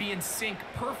have to be in sync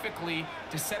perfectly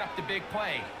to set up the big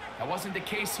play. That wasn't the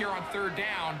case here on 3rd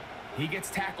down. He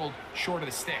gets tackled short of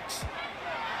the sticks.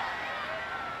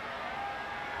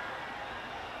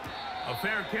 A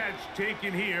fair catch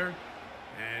taken here,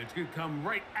 and it's going to come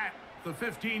right at the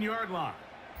 15-yard line.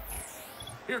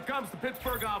 Here comes the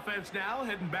Pittsburgh offense now,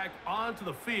 heading back onto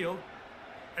the field.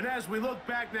 And as we look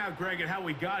back now, Greg, at how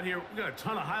we got here, we've got a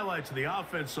ton of highlights of the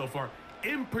offense so far.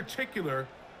 In particular,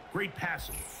 great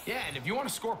passing. Yeah, and if you want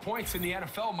to score points in the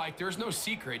NFL, Mike, there's no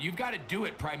secret. You've got to do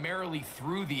it primarily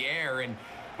through the air, and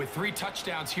with 3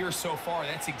 touchdowns here so far,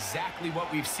 that's exactly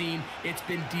what we've seen. It's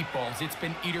been deep balls. It's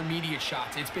been intermediate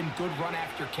shots. It's been good run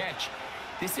after catch.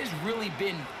 This has really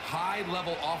been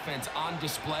high-level offense on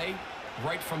display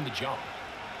right from the jump.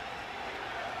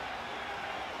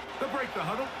 They'll break the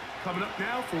huddle. Coming up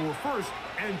now for 1st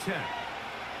and 10.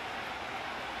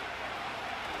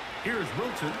 Here's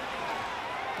Wilson.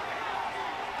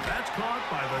 That's caught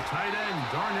by the tight end,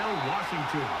 Darnell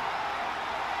Washington.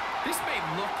 This may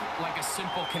look like a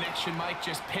simple connection, Mike,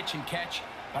 just pitch and catch,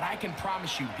 but I can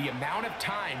promise you the amount of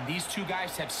time these two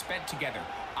guys have spent together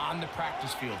on the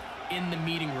practice field, in the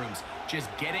meeting rooms, just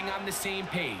getting on the same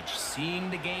page, seeing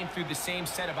the game through the same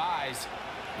set of eyes,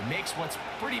 it makes what's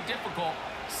pretty difficult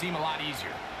seem a lot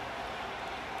easier.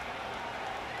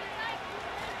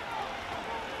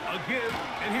 A give,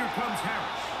 and here comes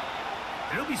Harris.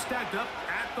 And he'll be stacked up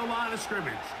at the line of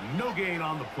scrimmage. No gain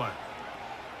on the play.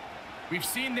 We've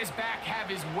seen this back have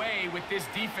his way with this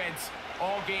defense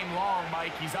all game long,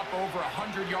 Mike. He's up over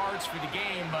 100 yards for the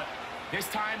game, but this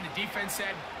time the defense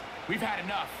said, we've had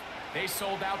enough. They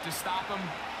sold out to stop him.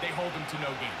 They hold him to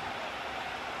no gain.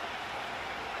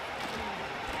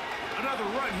 Another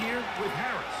run here with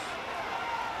Harris.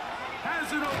 Has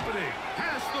an opening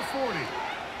past the 40.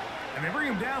 And they bring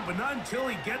him down, but not until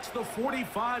he gets the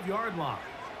 45-yard line.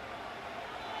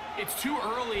 It's too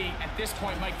early at this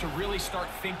point, Mike, to really start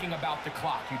thinking about the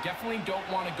clock. You definitely don't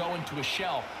want to go into a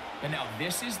shell. But now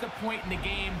this is the point in the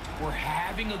game where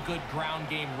having a good ground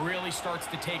game really starts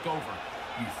to take over.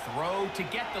 You throw to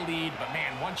get the lead, but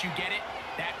man, once you get it,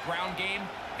 that ground game,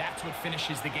 that's what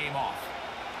finishes the game off.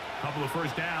 Couple of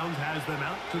first downs has them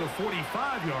out to the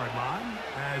 45-yard line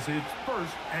as it's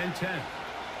 1st and 10.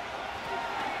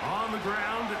 On the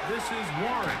ground, this is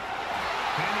Warren.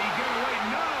 Can he get away?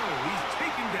 No! He's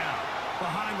taken down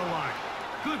behind the line.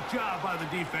 Good job by the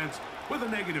defense with a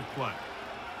negative play.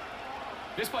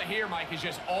 This play here, Mike, is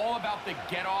just all about the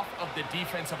get-off of the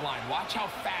defensive line. Watch how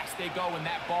fast they go when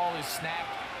that ball is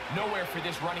snapped. Nowhere for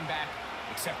this running back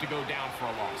except to go down for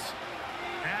a loss.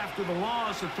 After the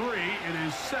loss of 3, it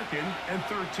is 2nd and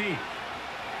 13.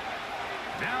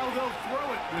 Now they'll throw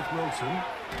it with Wilson.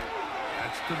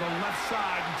 That's to the left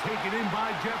side and taken in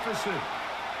by Jefferson.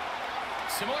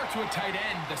 Similar to a tight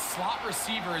end, the slot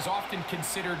receiver is often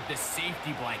considered the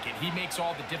safety blanket. He makes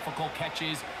all the difficult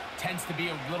catches, tends to be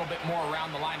a little bit more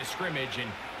around the line of scrimmage, and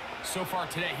so far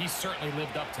today, he's certainly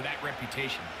lived up to that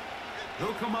reputation.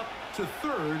 He'll come up to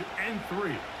 3rd and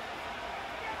 3.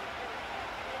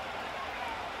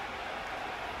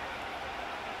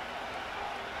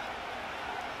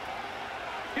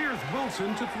 Here's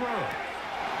Wilson to throw.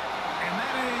 And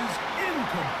that is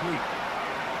incomplete.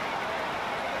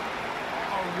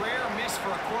 A rare miss for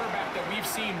a quarterback that we've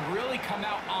seen really come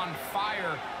out on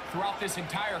fire throughout this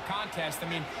entire contest. I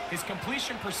mean, his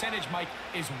completion percentage, Mike,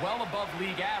 is well above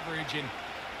league average, and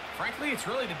frankly, it's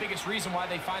really the biggest reason why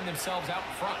they find themselves out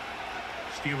in front.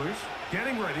 Steelers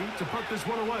getting ready to put this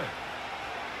one away.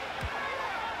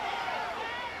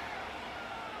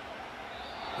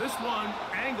 This one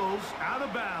angles out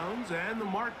of bounds, and the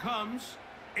mark comes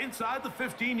inside the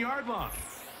 15-yard line.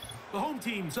 The home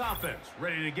team's offense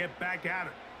ready to get back at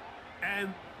it.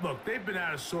 And look, they've been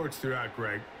out of sorts throughout,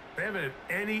 Greg. They haven't had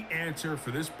any answer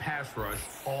for this pass rush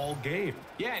all game.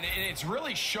 Yeah, and it's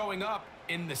really showing up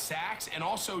in the sacks and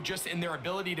also just in their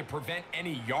ability to prevent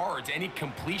any yards, any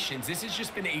completions. This has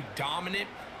just been a dominant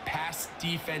pass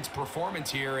defense performance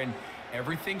here, and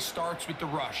everything starts with the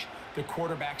rush. The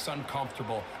quarterback's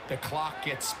uncomfortable. The clock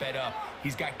gets sped up.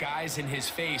 He's got guys in his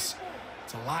face.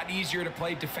 It's a lot easier to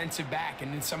play defensive back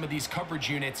and in some of these coverage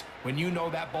units when you know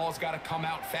that ball's got to come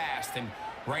out fast. And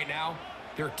right now,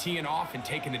 they're teeing off and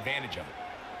taking advantage of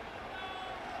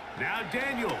it. Now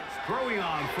Daniels throwing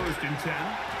on 1st and 10.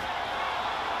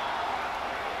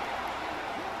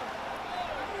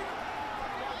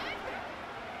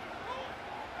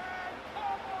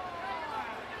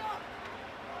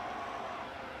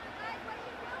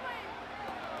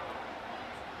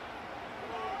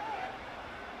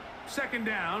 Second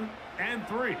down and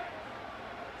 3.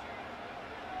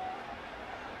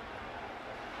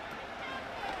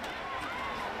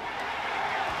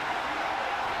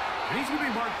 And he's going to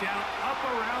be marked down up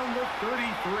around the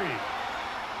 33.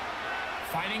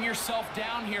 Finding yourself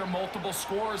down here, multiple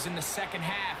scores in the second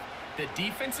half. The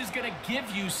defense is going to give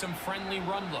you some friendly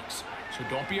run looks. So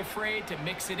don't be afraid to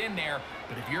mix it in there.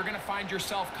 But if you're going to find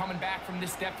yourself coming back from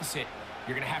this deficit,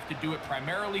 you're going to have to do it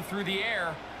primarily through the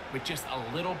air with just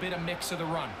a little bit of mix of the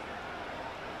run.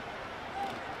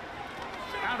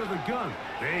 Out of the gun,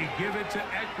 they give it to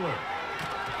Eckler.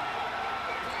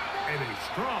 And a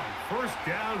strong first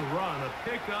down run, a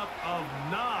pickup of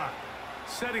 9,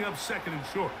 setting up 2nd and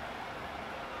short.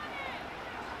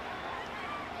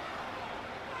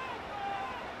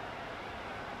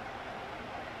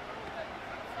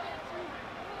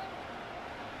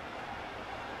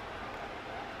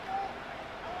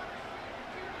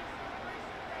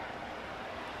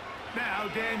 Now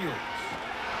Daniels.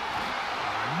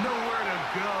 Nowhere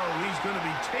to go. He's going to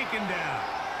be taken down.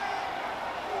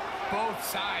 Both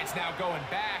sides now going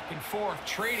back and forth,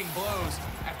 trading blows.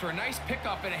 After a nice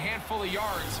pickup and a handful of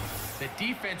yards, the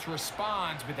defense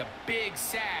responds with a big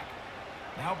sack.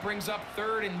 Now brings up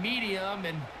 3rd and medium,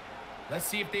 and let's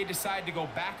see if they decide to go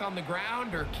back on the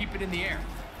ground or keep it in the air.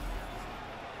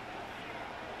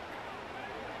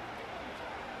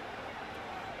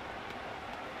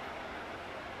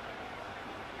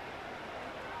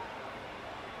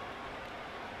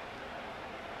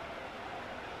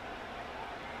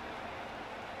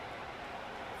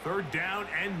 Third down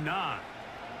and 9.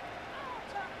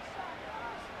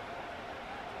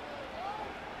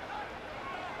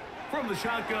 From the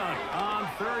shotgun on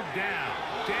 3rd down,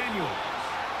 Daniels.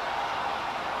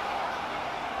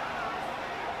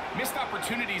 Missed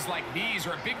opportunities like these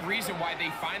are a big reason why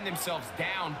they find themselves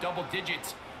down double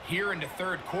digits here in the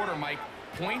 3rd quarter, Mike.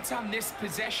 Points on this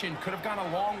possession could have gone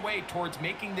a long way towards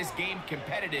making this game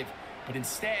competitive, but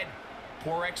instead,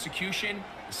 poor execution,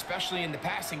 especially in the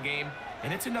passing game,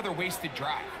 and it's another wasted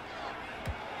drive.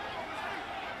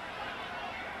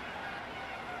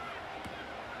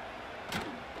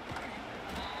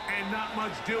 And not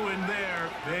much doing there.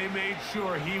 They made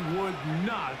sure he would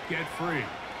not get free.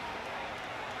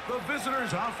 The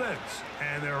visitors' offense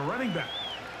and their running back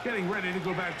getting ready to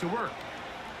go back to work.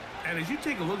 And as you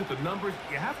take a look at the numbers,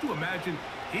 you have to imagine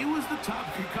he was the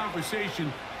topic of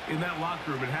conversation in that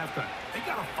locker room at halftime. They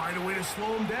got to find a way to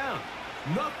slow him down.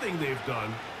 Nothing they've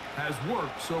done has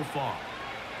worked so far.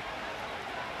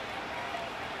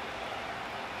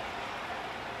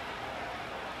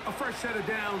 A fresh set of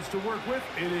downs to work with.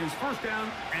 It is first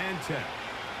down and 10.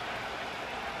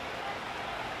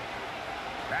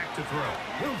 Back to throw.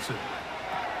 Wilson.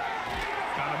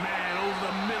 Got a man over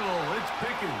the middle. It's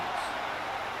Pickens.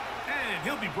 And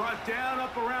he'll be brought down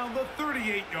up around the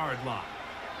 38-yard line.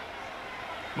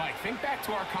 Mike, think back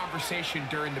to our conversation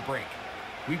during the break.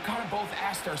 We've kind of both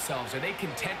asked ourselves, are they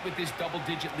content with this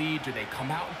double-digit lead? Do they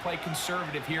come out and play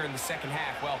conservative here in the second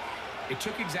half? Well, it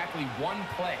took exactly one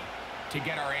play to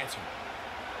get our answer.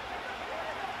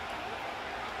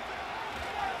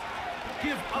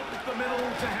 Give up the middle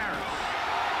to Harris.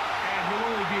 And he'll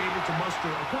only be able to muster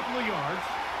a couple of yards.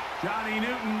 Johnny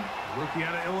Newton, rookie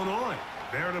out of Illinois,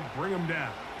 there to bring him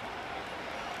down.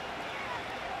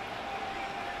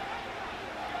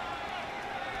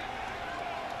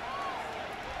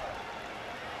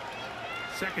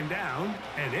 Second down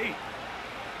and 8.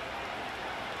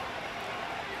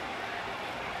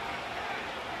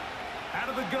 Out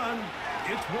of the gun,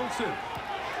 it's Wilson.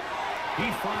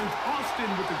 He finds Austin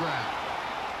with the grab.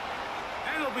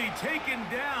 And he'll be taken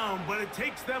down, but it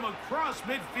takes them across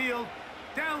midfield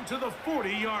down to the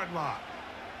 40-yard line.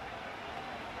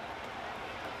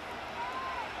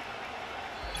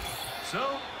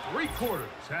 So, 3 quarters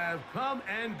have come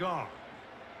and gone.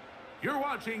 You're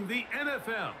watching the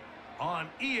NFL on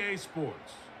EA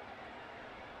Sports.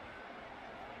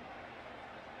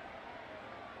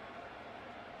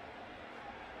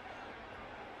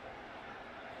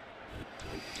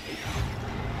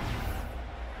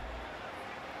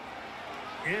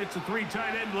 It's a 3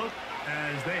 tight end look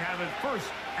as they have it first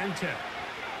and 10.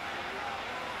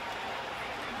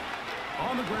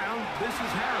 On the ground, this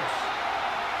is Harris.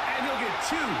 And he'll get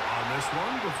 2 on this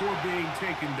one before being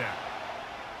taken down.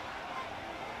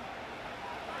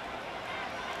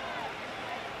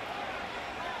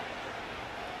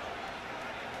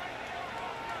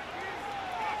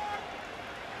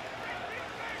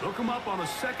 They'll come up on a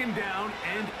second down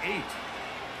and 8.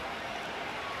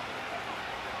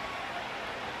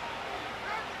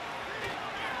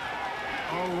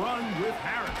 A run with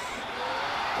Harris.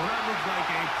 Well, that looked like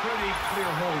a pretty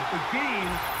clear hold. The gain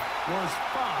was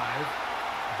 5,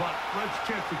 but let's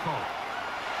check the call.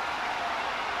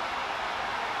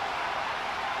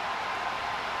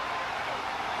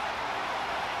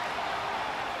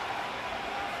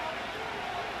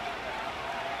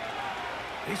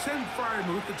 They send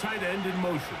Freiermuth, the tight end, in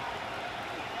motion.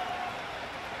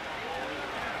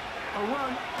 A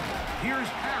run. Here's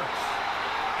Harris.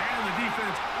 And the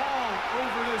defense all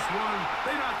over this one.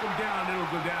 They knock him down.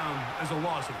 It'll go down as a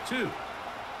loss of 2.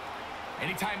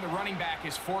 Anytime the running back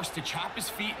is forced to chop his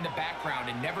feet in the background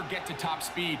and never get to top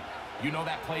speed, you know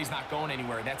that play's not going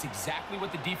anywhere. That's exactly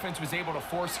what the defense was able to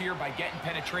force here by getting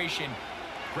penetration.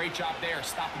 Great job there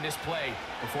stopping this play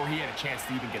before he had a chance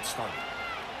to even get started.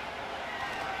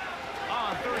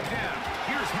 On third down,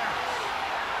 here's Harris.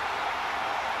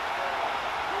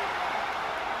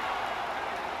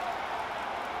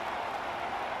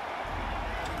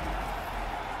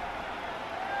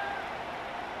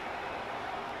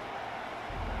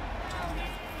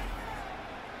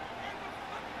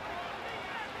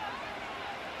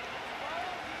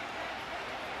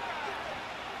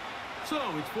 So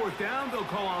it's fourth down. They'll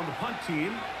call on the punt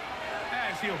team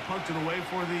as he'll punt it away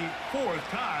for the 4th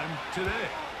time today.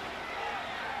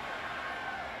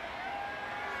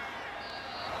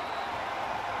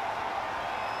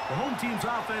 The home team's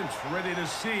offense ready to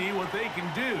see what they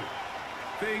can do.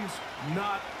 Things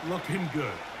not looking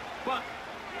good. But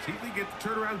see if they get the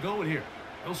turnaround going here.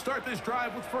 They'll start this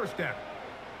drive with first down.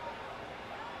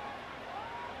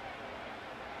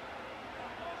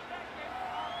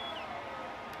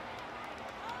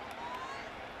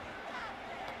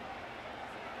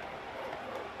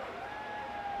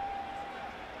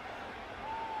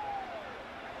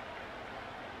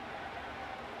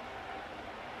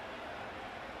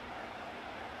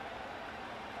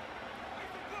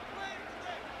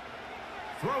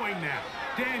 Throwing now,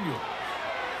 Daniel.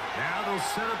 Now they'll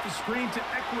set up the screen to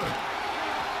Eckler.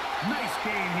 Nice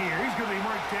gain here. He's going to be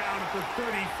marked down at the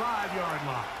 35-yard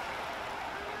line.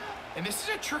 And this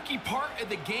is a tricky part of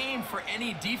the game for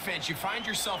any defense. You find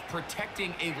yourself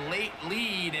protecting a late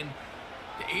lead, and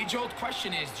the age-old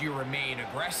question is, do you remain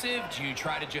aggressive? Do you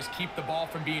try to just keep the ball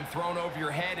from being thrown over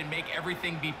your head and make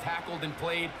everything be tackled and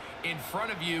played in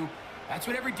front of you? That's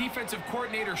what every defensive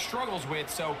coordinator struggles with,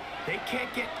 so they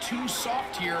can't get too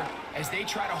soft here as they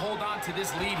try to hold on to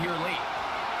this lead here late.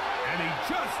 And he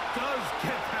just does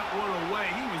get that one away.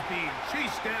 He was being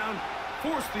chased down,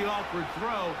 forced the awkward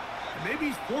throw, and maybe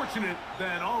he's fortunate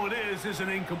that all it is an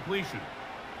incompletion.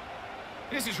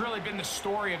 This has really been the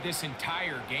story of this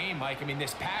entire game, Mike. I mean,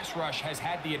 this pass rush has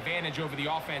had the advantage over the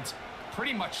offense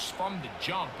pretty much from the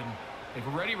jump, and they've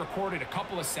already recorded a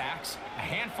couple of sacks, a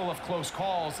handful of close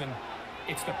calls, and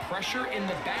it's the pressure in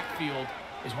the backfield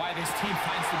is why this team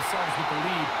finds themselves with the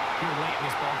lead here late in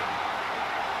this ballgame.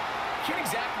 Can't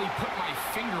exactly put my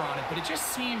finger on it, but it just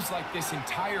seems like this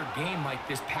entire game, like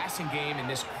this passing game and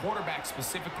this quarterback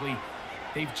specifically,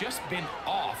 they've just been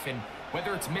off. And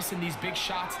whether it's missing these big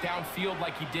shots downfield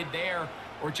like he did there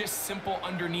or just simple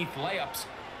underneath layups,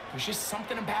 there's just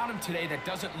something about him today that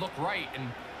doesn't look right. And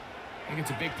I think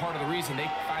it's a big part of the reason they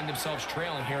find themselves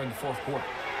trailing here in the fourth quarter.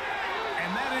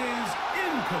 And that is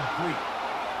incomplete.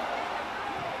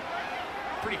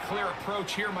 Pretty clear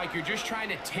approach here, Mike. You're just trying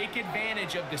to take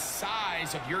advantage of the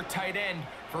size of your tight end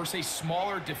versus a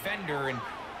smaller defender, and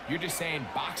you're just saying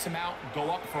box him out and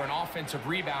go up for an offensive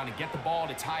rebound and get the ball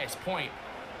at its highest point.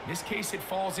 In this case, it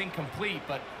falls incomplete,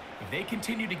 but if they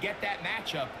continue to get that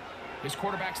matchup, this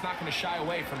quarterback's not going to shy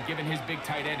away from giving his big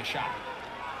tight end a shot.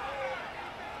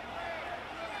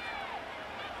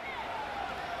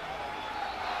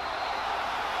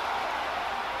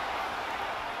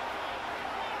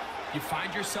 You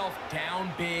find yourself down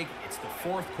big. It's the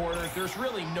fourth quarter. There's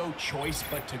really no choice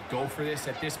but to go for this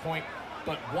at this point.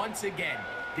 But once again,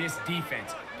 this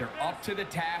defense, they're up to the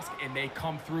task, and they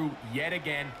come through yet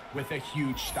again with a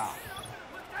huge stop.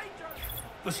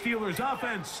 The Steelers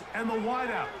offense and the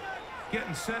wideout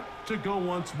getting set to go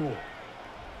once more.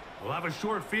 We'll have a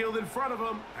short field in front of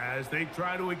them as they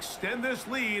try to extend this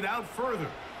lead out further.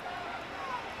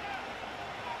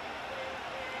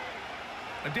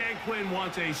 Dan Quinn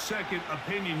wants a second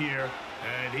opinion here,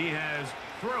 and he has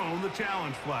thrown the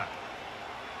challenge flag.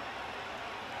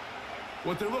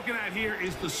 What they're looking at here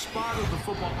is the spot of the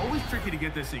football. Always tricky to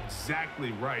get this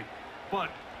exactly right, but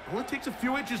it only takes a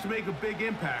few inches to make a big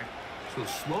impact. So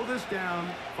slow this down,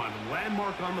 find a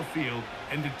landmark on the field,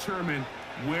 and determine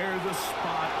where the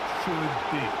spot should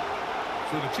be.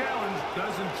 So the challenge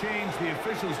doesn't change the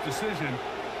official's decision.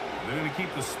 They're going to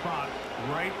keep the spot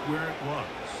right where it was.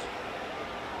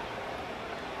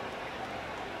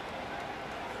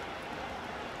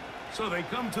 So they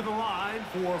come to the line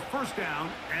for first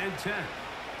down and 10.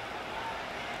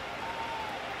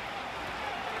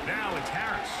 Now it's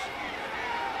Harris.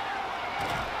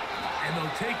 And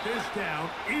they'll take this down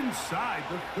inside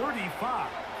the 35.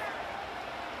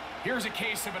 Here's a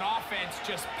case of an offense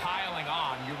just piling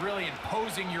on. You're really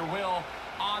imposing your will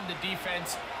on the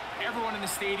defense. Everyone in the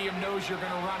stadium knows you're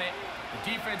going to run it.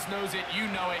 The defense knows it. You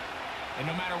know it. And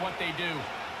no matter what they do,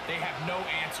 they have no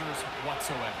answers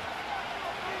whatsoever.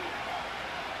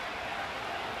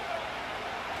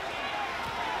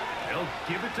 They'll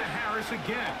give it to Harris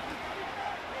again.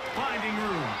 Finding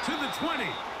room to the 20.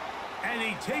 And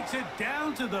he takes it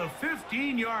down to the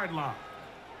 15-yard line.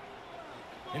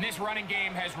 And this running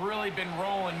game has really been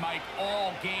rolling, Mike,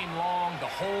 all game long. The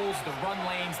holes, the run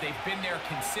lanes, they've been there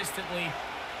consistently.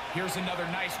 Here's another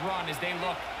nice run as they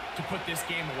look to put this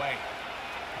game away.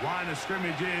 Line of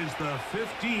scrimmage is the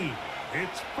 15.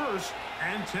 It's first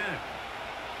and 10. They're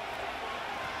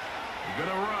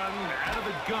going to run out of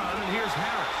the gun, and here's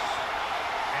Harris.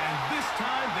 And this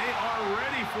time they are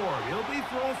ready for him. He'll be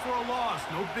thrown for a loss.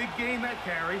 No big gain that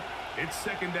carry. It's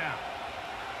second down.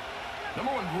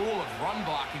 Number one rule of run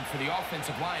blocking for the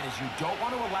offensive line is you don't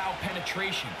want to allow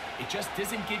penetration. It just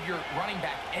doesn't give your running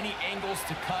back any angles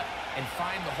to cut and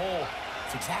find the hole.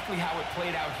 It's exactly how it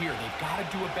played out here. They've got to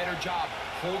do a better job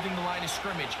holding the line of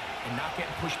scrimmage and not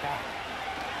getting pushed back.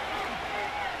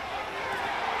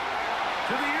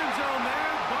 To the end zone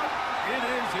there, but it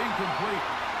is incomplete.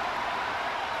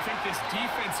 I think this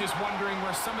defense is wondering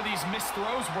where some of these missed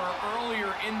throws were earlier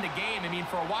in the game. I mean,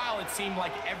 for a while, it seemed like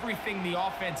everything the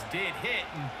offense did hit.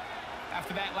 And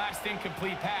after that last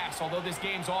incomplete pass, although this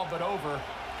game's all but over,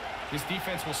 this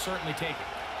defense will certainly take it.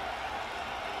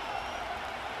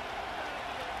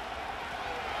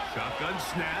 Shotgun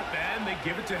snap, and they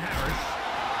give it to Harris.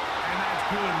 And that's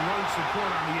good run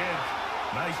support on the edge.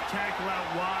 Nice tackle out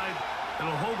wide.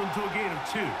 It'll hold them to a gain of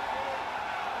 2.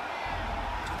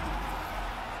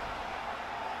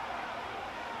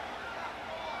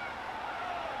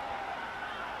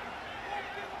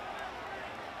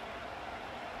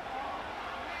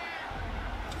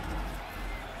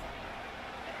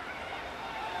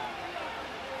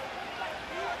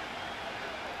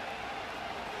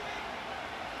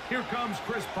 Here comes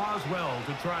Chris Boswell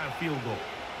to try a field goal.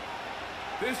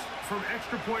 This from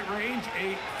extra point range,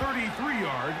 a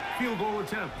 33-yard field goal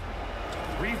attempt.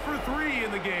 3 for 3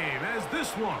 in the game, as this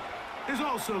one is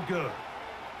also good.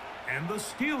 And the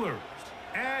Steelers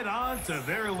add on to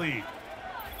their lead.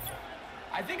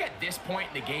 I think at this point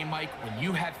in the game, Mike, when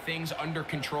you have things under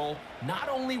control, not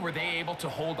only were they able to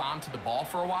hold on to the ball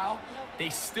for a while, they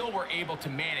still were able to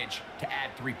manage to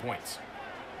add 3 points.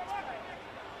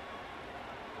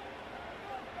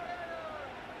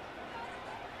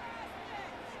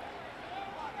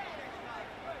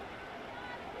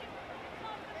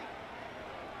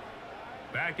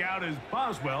 Back out is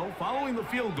Boswell following the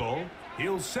field goal.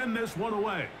 He'll send this one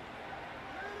away.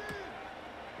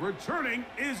 Returning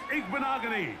is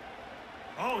Igbenogany.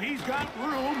 Oh, he's got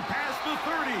room past the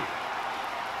 30.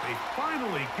 They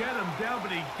finally get him down,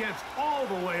 but he gets all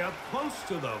the way up close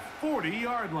to the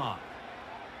 40-yard line.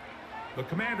 The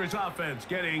Commanders' offense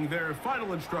getting their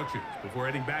final instructions before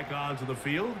heading back onto the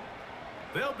field.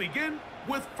 They'll begin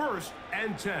with 1st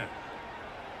and 10.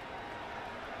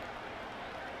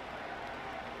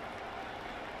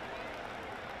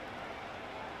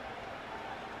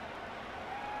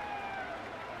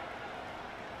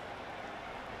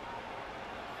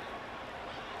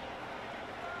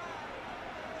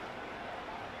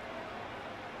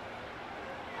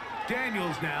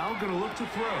 Daniels now going to look to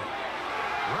throw.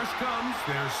 Rush comes.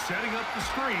 They're setting up the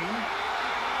screen.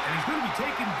 And he's going to be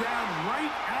taken down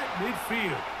right at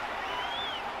midfield.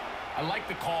 I like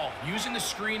the call. Using the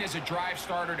screen as a drive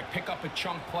starter to pick up a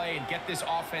chunk play and get this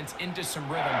offense into some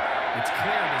rhythm. It's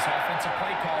clear this offensive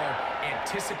play caller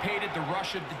anticipated the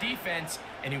rush of the defense,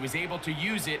 and he was able to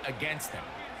use it against them.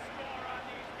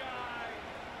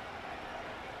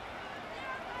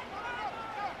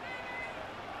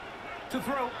 To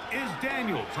throw is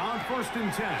Daniels on 1st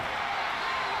and 10.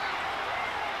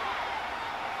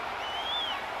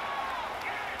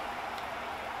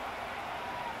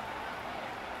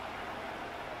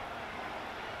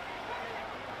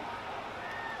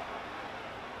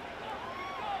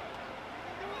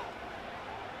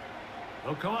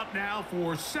 They'll come up now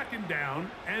for 2nd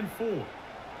down and 4.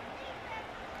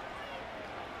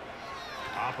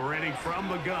 Operating from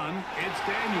the gun, it's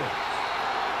Daniels.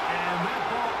 And that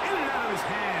ball in and out of his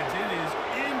hands. It is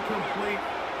incomplete.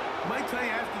 I might tell you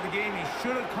after the game he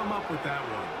should have come up with that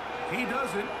one. He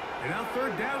doesn't, and now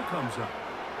 3rd down comes up.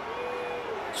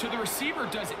 So the receiver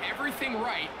does everything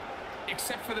right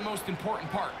except for the most important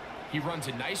part. He runs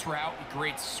a nice route, he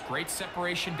creates great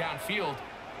separation downfield,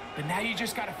 but now you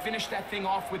just got to finish that thing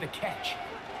off with a catch.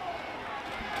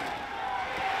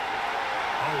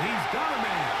 Oh, he's got a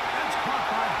man. That's caught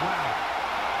by Brown.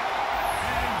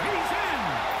 And he's in.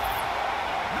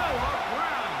 Noah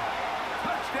Brown.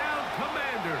 Touchdown,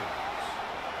 Commanders.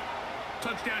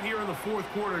 Touchdown here in the 4th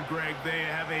quarter, Greg. They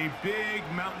have a big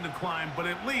mountain to climb, but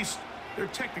at least they're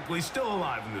technically still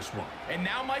alive in this one. And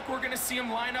now, Mike, we're going to see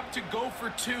them line up to go for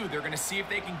 2. They're going to see if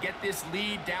they can get this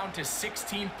lead down to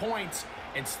 16 points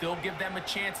and still give them a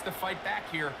chance to fight back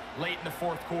here late in the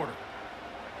 4th quarter.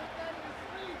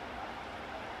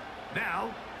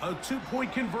 Now, a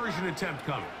 2-point conversion attempt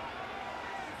coming.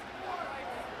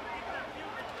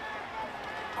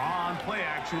 On play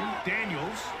action,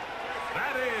 Daniels.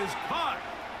 That is caught.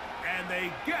 And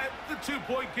they get the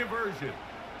 2-point conversion.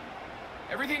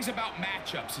 Everything's about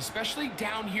matchups, especially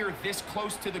down here this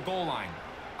close to the goal line.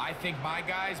 I think my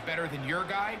guy's better than your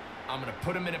guy. I'm going to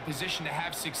put him in a position to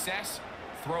have success,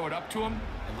 throw it up to him,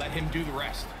 and let him do the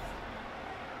rest.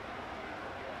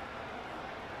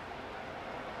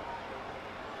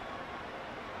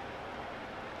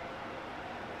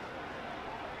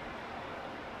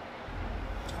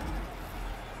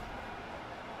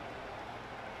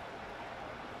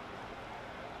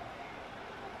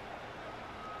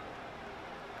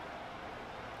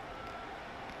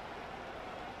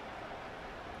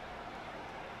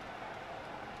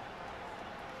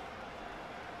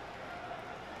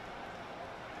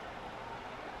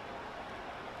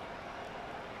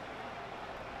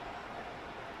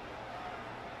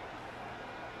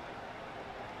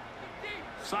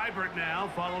 Seibert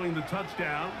now following the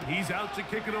touchdown. He's out to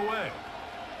kick it away.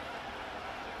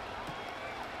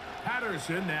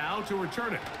 Patterson now to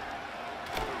return it.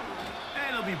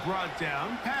 And it'll be brought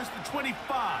down past the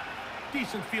 25.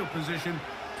 Decent field position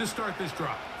to start this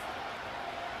drive.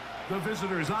 The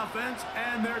visitors' offense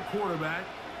and their quarterback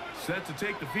set to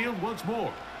take the field once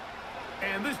more.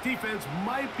 And this defense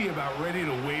might be about ready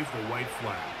to wave the white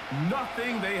flag.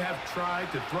 Nothing they have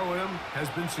tried to throw him has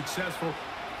been successful.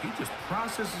 He just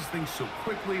processes things so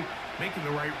quickly, making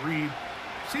the right read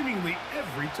seemingly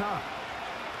every time.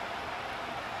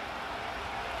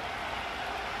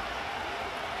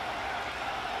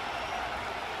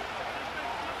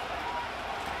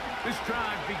 This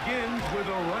drive begins with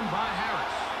a run by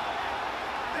Harris.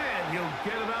 And he'll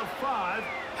get about 5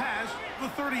 past the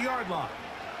 30-yard line.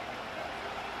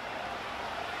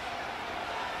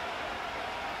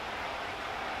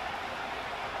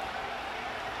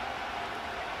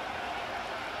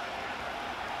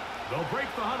 They'll break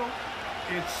the huddle.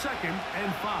 It's 2nd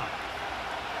and 5.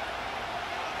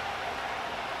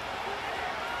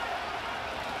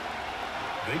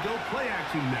 They go play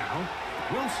action now.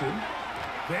 Wilson.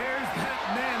 There's that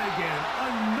man again.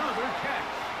 Another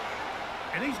catch.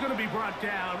 And he's going to be brought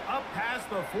down up past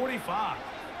the 45.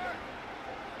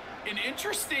 An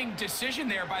interesting decision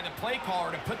there by the play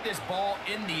caller to put this ball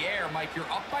in the air. Mike,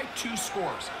 you're up by 2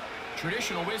 scores.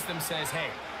 Traditional wisdom says, hey,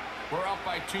 we're up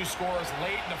by 2 scores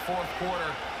late in the 4th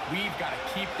quarter. We've got to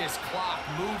keep this clock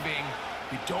moving.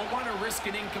 We don't want to risk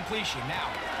an incompletion. Now,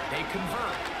 they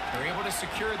convert. They're able to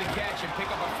secure the catch and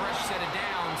pick up a fresh set of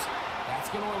downs. That's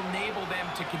going to enable them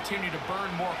to continue to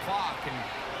burn more clock. And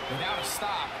without a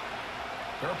stop,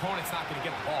 their opponent's not going to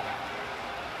get the ball back.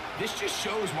 This just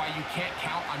shows why you can't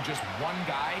count on just one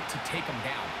guy to take him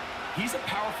down. He's a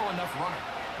powerful enough runner.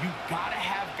 You've got to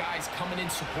have guys coming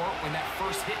in support when that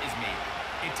first hit is made.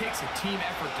 It takes a team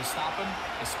effort to stop him,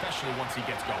 especially once he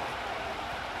gets going.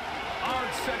 On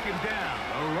 2nd down,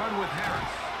 a run with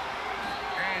Harris.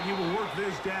 And he will work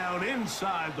this down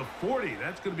inside the 40.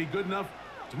 That's going to be good enough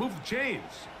to move the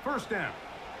chains. 1st down.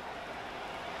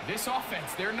 This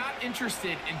offense, they're not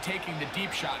interested in taking the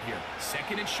deep shot here.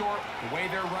 2nd and short, the way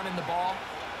they're running the ball,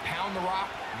 pound the rock,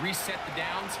 reset the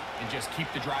downs, and just keep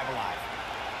the drive alive.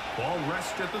 Ball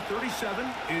rests at the 37.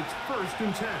 It's 1st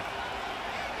and 10.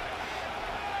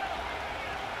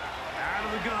 Out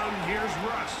of the gun, here's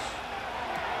Russ.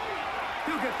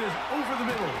 He'll get this over the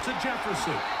middle to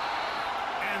Jefferson.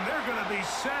 And they're going to be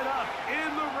set up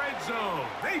in the red zone.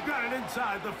 They've got it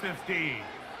inside the 15.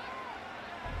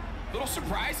 A little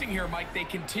surprising here, Mike. They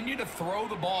continue to throw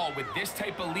the ball with this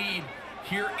type of lead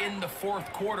here in the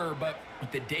 4th quarter, but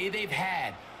with the day they've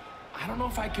had, I don't know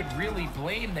if I could really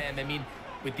blame them. I mean,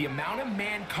 with the amount of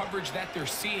man coverage that they're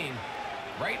seeing,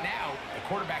 right now, the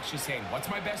quarterback's just saying, what's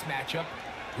my best matchup?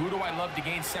 Who do I love to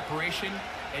gain separation?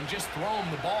 And just throw them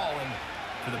the ball, and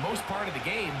for the most part of the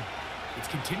game, it's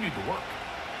continued to work.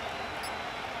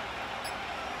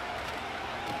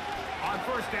 On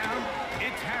 1st down,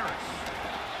 it's Harris.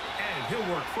 And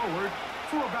he'll work forward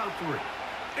for about 3.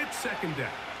 It's 2nd down.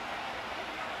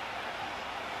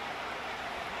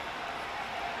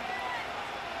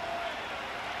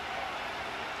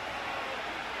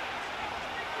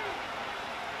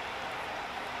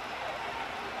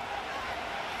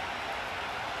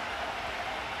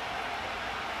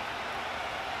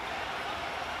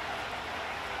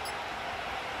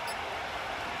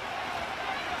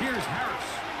 Here's Harris.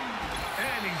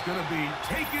 And he's going to be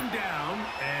taken down,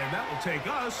 and that will take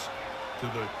us to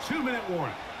the 2-minute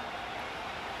warning.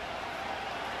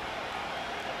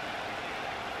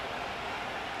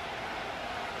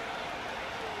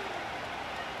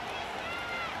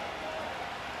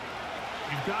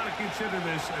 You've got to consider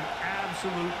this an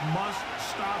absolute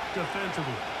must-stop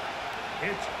defensively.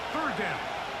 It's 3rd down.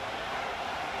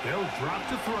 They'll drop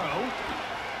to throw.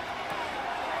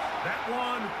 That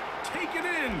one taken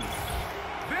in.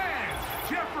 Then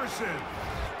Jefferson.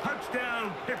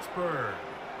 Touchdown, Pittsburgh.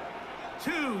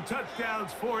 2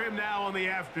 touchdowns for him now on the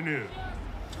afternoon.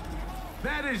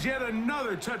 That is yet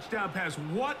another touchdown pass.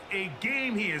 What a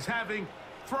game he is having,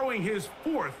 throwing his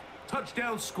 4th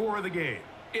touchdown score of the game.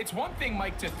 It's one thing,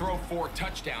 Mike, to throw 4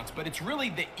 touchdowns, but it's really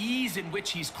the ease in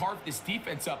which he's carved this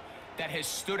defense up that has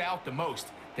stood out the most.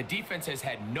 The defense has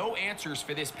had no answers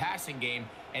for this passing game,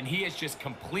 and he has just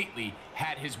completely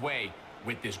had his way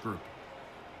with this group.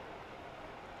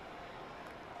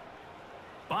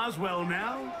 Boswell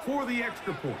now for the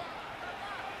extra point.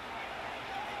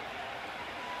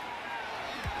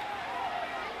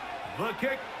 The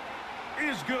kick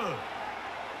is good.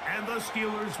 And the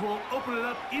Steelers will open it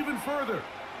up even further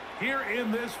here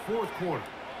in this 4th quarter.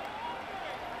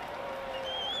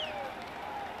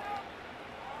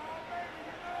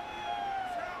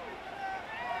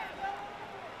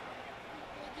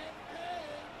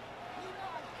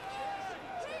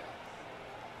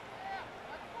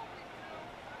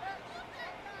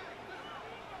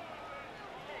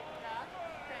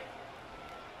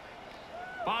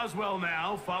 Boswell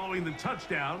now following the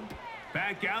touchdown.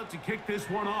 Back out to kick this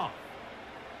one off.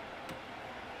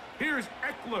 Here's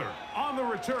Eckler on the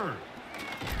return.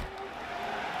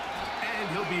 And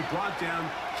he'll be brought down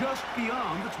just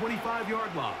beyond the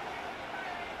 25-yard line.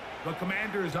 The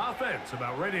Commanders' offense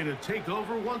about ready to take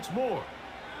over once more.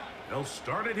 They'll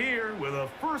start it here with a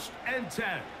 1st and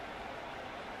 10.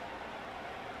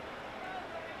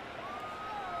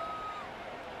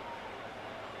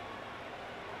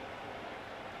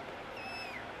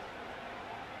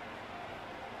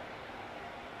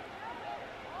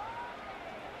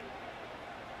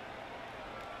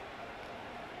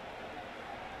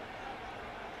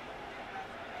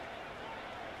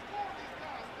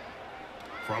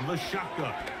 From the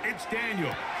shotgun, it's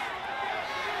Daniel.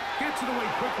 Gets it away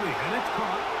quickly, and it's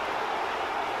caught.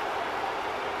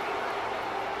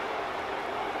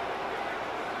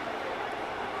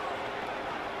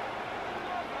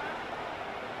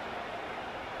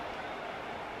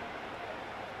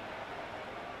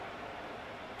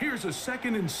 Here's a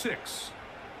 2nd and 6.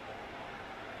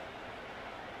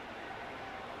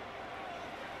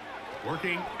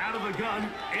 Working out of the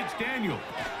gun, it's Daniel.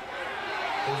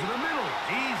 Over the middle,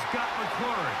 he's got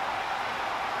McLaurin.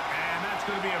 And that's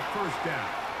going to be a first down.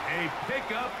 A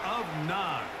pickup of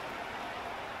 9.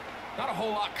 Not a whole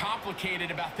lot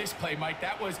complicated about this play, Mike.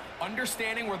 That was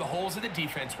understanding where the holes of the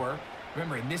defense were.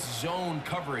 Remember, in this zone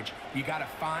coverage, you got to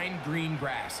find green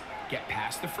grass. Get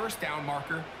past the first down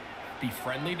marker, be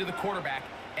friendly to the quarterback,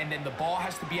 and then the ball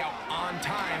has to be out on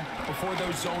time before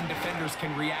those zone defenders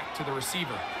can react to the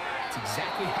receiver. It's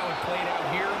exactly how it played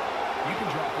out here. You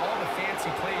can drop all the fancy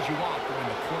plays you want, but when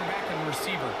the quarterback and the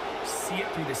receiver see it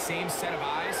through the same set of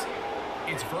eyes,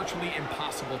 it's virtually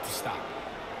impossible to stop.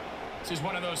 This is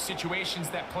one of those situations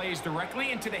that plays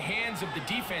directly into the hands of the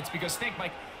defense because think,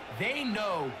 Mike, they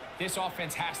know this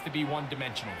offense has to be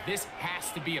one-dimensional. This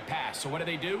has to be a pass. So what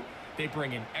do? They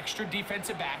bring in extra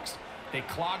defensive backs. They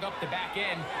clog up the back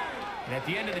end. And at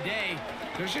the end of the day,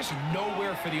 there's just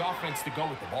nowhere for the offense to go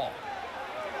with the ball.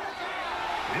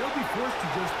 They'll be forced to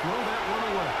just throw that one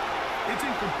away. It's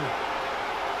incomplete.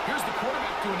 Here's the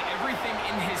quarterback doing everything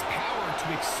in his power to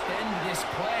extend this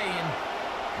play, and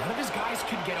none of his guys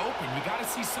could get open. You got to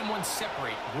see someone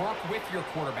separate, work with your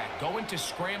quarterback, go into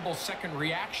scramble second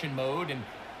reaction mode, and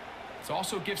let's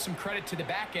also give some credit to the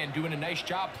back end doing a nice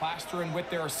job plastering with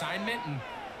their assignment, and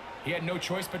he had no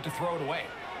choice but to throw it away.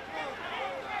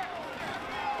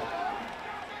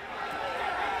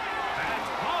 That's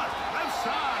caught. Left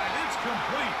side. It's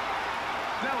complete.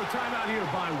 Now a timeout here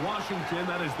by Washington.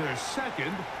 That is their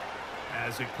 2nd,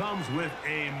 as it comes with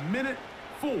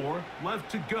 1:04 left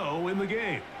to go in the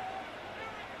game.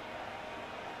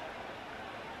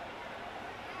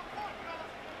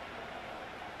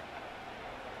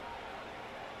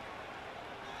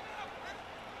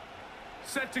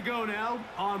 Set to go now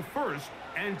on 1st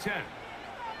and 10.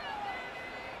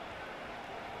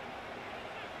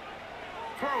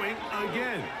 Throwing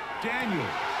again, Daniel.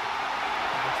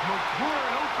 That's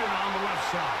McLaurin open on the left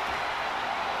side.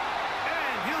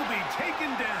 And he'll be taken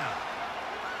down.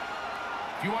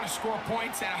 If you want to score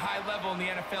points at a high level in the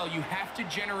NFL, you have to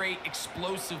generate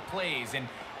explosive plays. And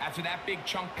after that big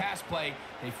chunk pass play,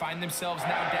 they find themselves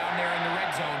now down there in the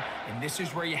red zone. And this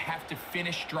is where you have to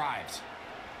finish drives.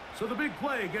 So the big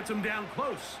play gets him down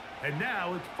close. And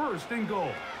now it's 1st and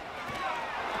goal.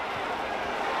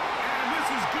 And this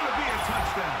is going to be a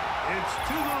touchdown. It's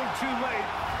too little too late.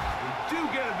 We do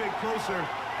get a bit closer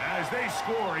as they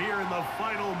score here in the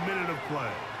final minute of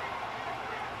play.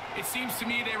 It seems to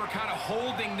me they were kind of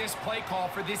holding this play call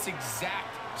for this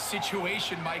exact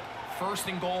situation, Mike. 1st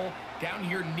and goal, down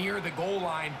here near the goal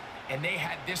line, and they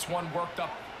had this one worked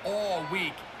up all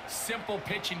week. Simple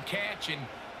pitch and catch, and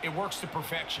it works to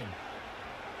perfection.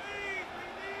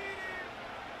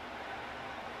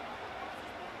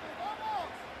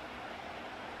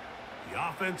 The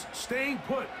offense staying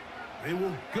put. They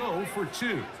will go for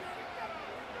 2.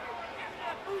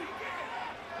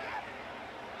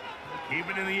 Keep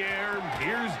it in the air.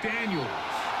 Here's Daniels.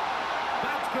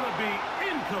 That's going to be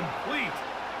incomplete.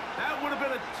 That would have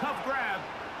been a tough grab.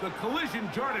 The collision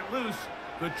jarred it loose.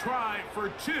 The try for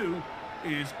 2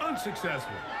 is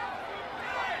unsuccessful.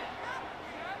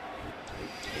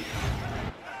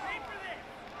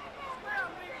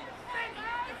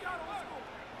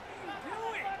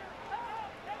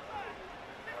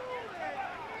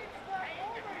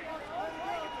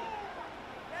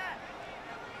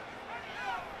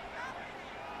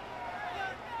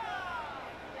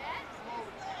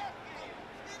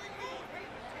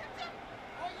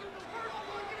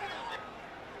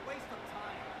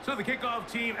 So the kickoff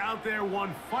team out there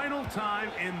one final time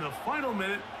in the final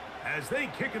minute as they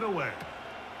kick it away.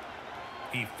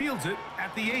 He fields it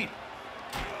at the 8.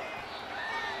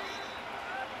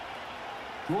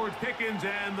 George Pickens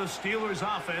and the Steelers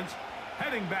offense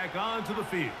heading back onto the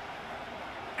field.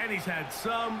 And he's had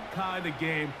some kind of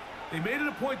game. They made it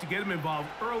a point to get him involved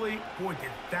early. Boy,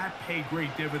 did that pay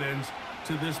great dividends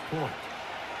to this point.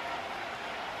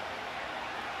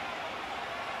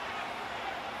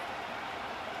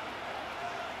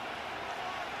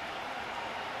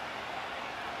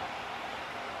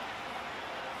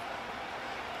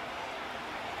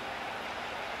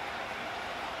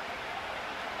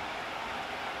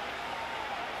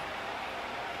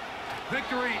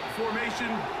 Victory formation,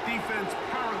 defense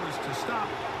powerless to stop.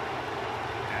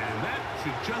 And that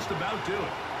should just about do it.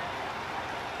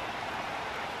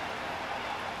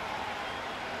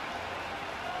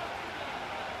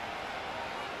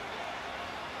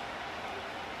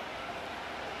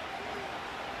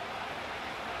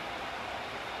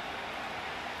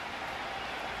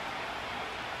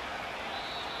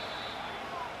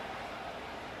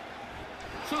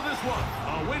 So this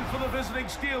one, a win for the visiting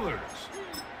Steelers.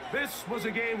 This was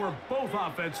a game where both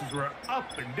offenses were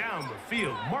up and down the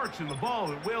field, marching the ball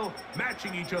at will,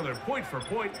 matching each other point for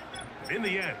point. In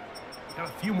the end, got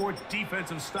a few more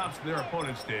defensive stops than their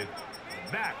opponents did.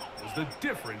 And that was the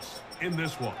difference in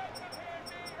this one.